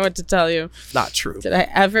nothing. I don't know what to tell you. Not true. Did I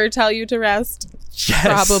ever tell you to rest? Yes.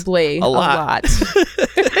 Probably a lot.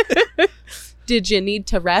 Did you need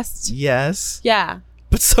to rest? Yes. Yeah.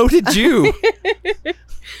 But so did you.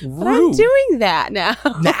 But I'm doing that now.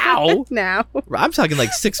 Now? I'm talking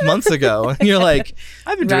like 6 months ago. And you're like,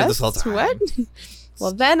 I've been doing this whole time. What?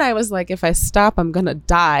 Well, then I was like, if I stop, I'm going to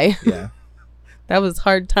die. Yeah. That was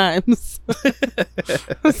hard times.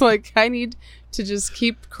 I was like, I need to just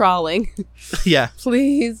keep crawling. Yeah.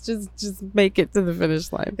 Please just make it to the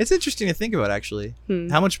finish line. It's interesting to think about, actually,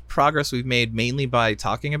 how much progress we've made mainly by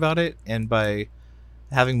talking about it and by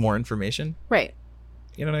having more information. Right.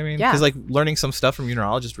 You know what I mean? Yeah. Because like learning some stuff from your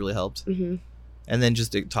neurologist really helped. Mm-hmm. And then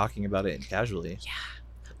just talking about it casually. Yeah.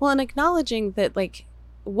 Well, and acknowledging that like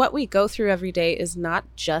what we go through every day is not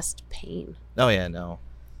just pain. Oh, yeah, no.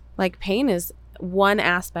 Like pain is one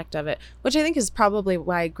aspect of it, which I think is probably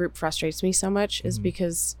why group frustrates me so much, is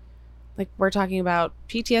because like we're talking about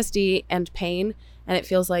PTSD and pain and it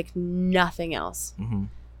feels like nothing else. Mm-hmm.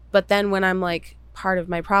 But then when I'm like, part of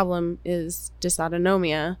my problem is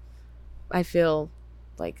dysautonomia, I feel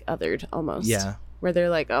like othered almost. Yeah. Where they're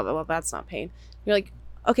like, oh, well, that's not pain. You're like,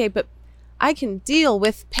 okay, but I can deal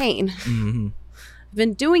with pain. Mm-hmm. I've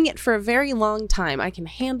been doing it for a very long time. I can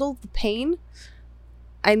handle the pain.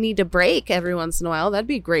 I need a break every once in a while. That'd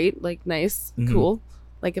be great. Like, nice, cool.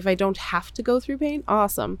 Like, if I don't have to go through pain,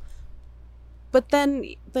 awesome. But then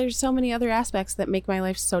there's so many other aspects that make my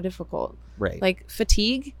life so difficult. Right. Like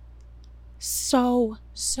fatigue, so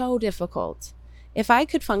difficult. If I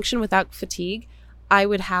could function without fatigue, I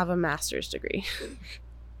would have a master's degree.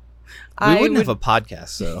 We wouldn't have a podcast,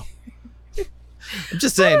 so. I'm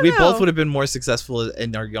just saying, we both would have been more successful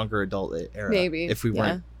in our younger adult era. Maybe. If we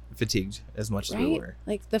weren't fatigued as much as we were.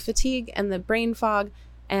 Like the fatigue and the brain fog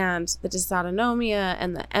and the dysautonomia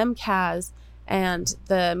and the MCAS and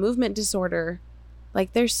the movement disorder.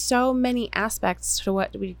 Like, there's so many aspects to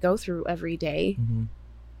what we go through every day. Mm-hmm.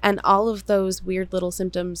 And all of those weird little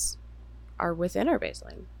symptoms are within our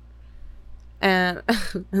baseline. And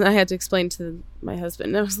I had to explain to my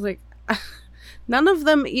husband. I was like, none of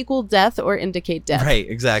them equal death or indicate death. Right,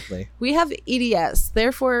 exactly. We have EDS.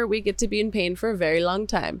 Therefore, we get to be in pain for a very long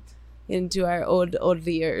time into our old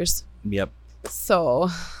years. Yep. So,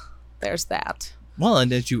 there's that. Well,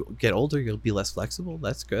 and as you get older, you'll be less flexible.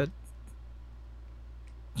 That's good.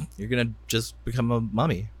 You're going to just become a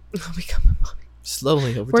mummy. I'll become a mummy.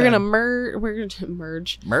 Slowly over We're time. We're going to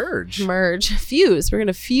merge. Fuse. We're going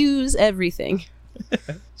to fuse everything.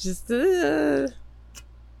 Just all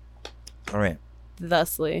right.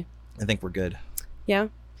 Thusly. I think we're good. Yeah.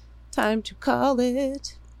 Time to call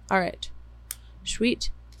it. All right. Sweet.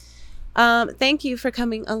 Thank you for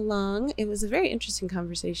coming along. It was a very interesting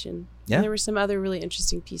conversation. Yeah. And there were some other really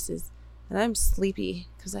interesting pieces. And I'm sleepy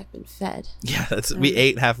because I've been fed. Yeah, we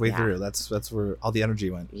ate halfway through. That's where all the energy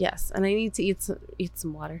went. Yes, and I need to eat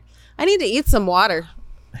some water. I need to eat some water.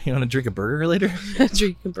 You want to drink a burger later?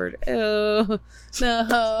 Drink a burger. Oh,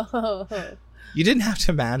 no. You didn't have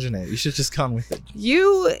to imagine it. You should have just gone with it.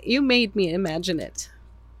 You made me imagine it.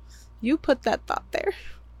 You put that thought there.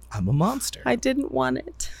 I'm a monster. I didn't want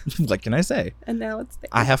it. What can I say? And now it's there.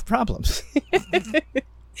 I have problems.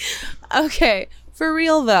 Okay, for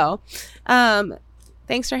real though.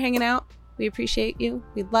 Thanks for hanging out. We appreciate you.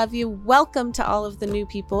 We love you. Welcome to all of the new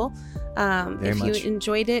people. If you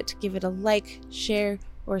enjoyed it, give it a like, share,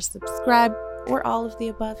 or subscribe, or all of the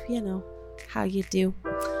above. You know how you do.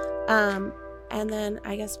 And then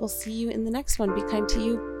I guess we'll see you in the next one. Be kind to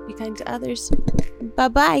you. Be kind to others.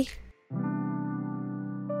 Bye-bye.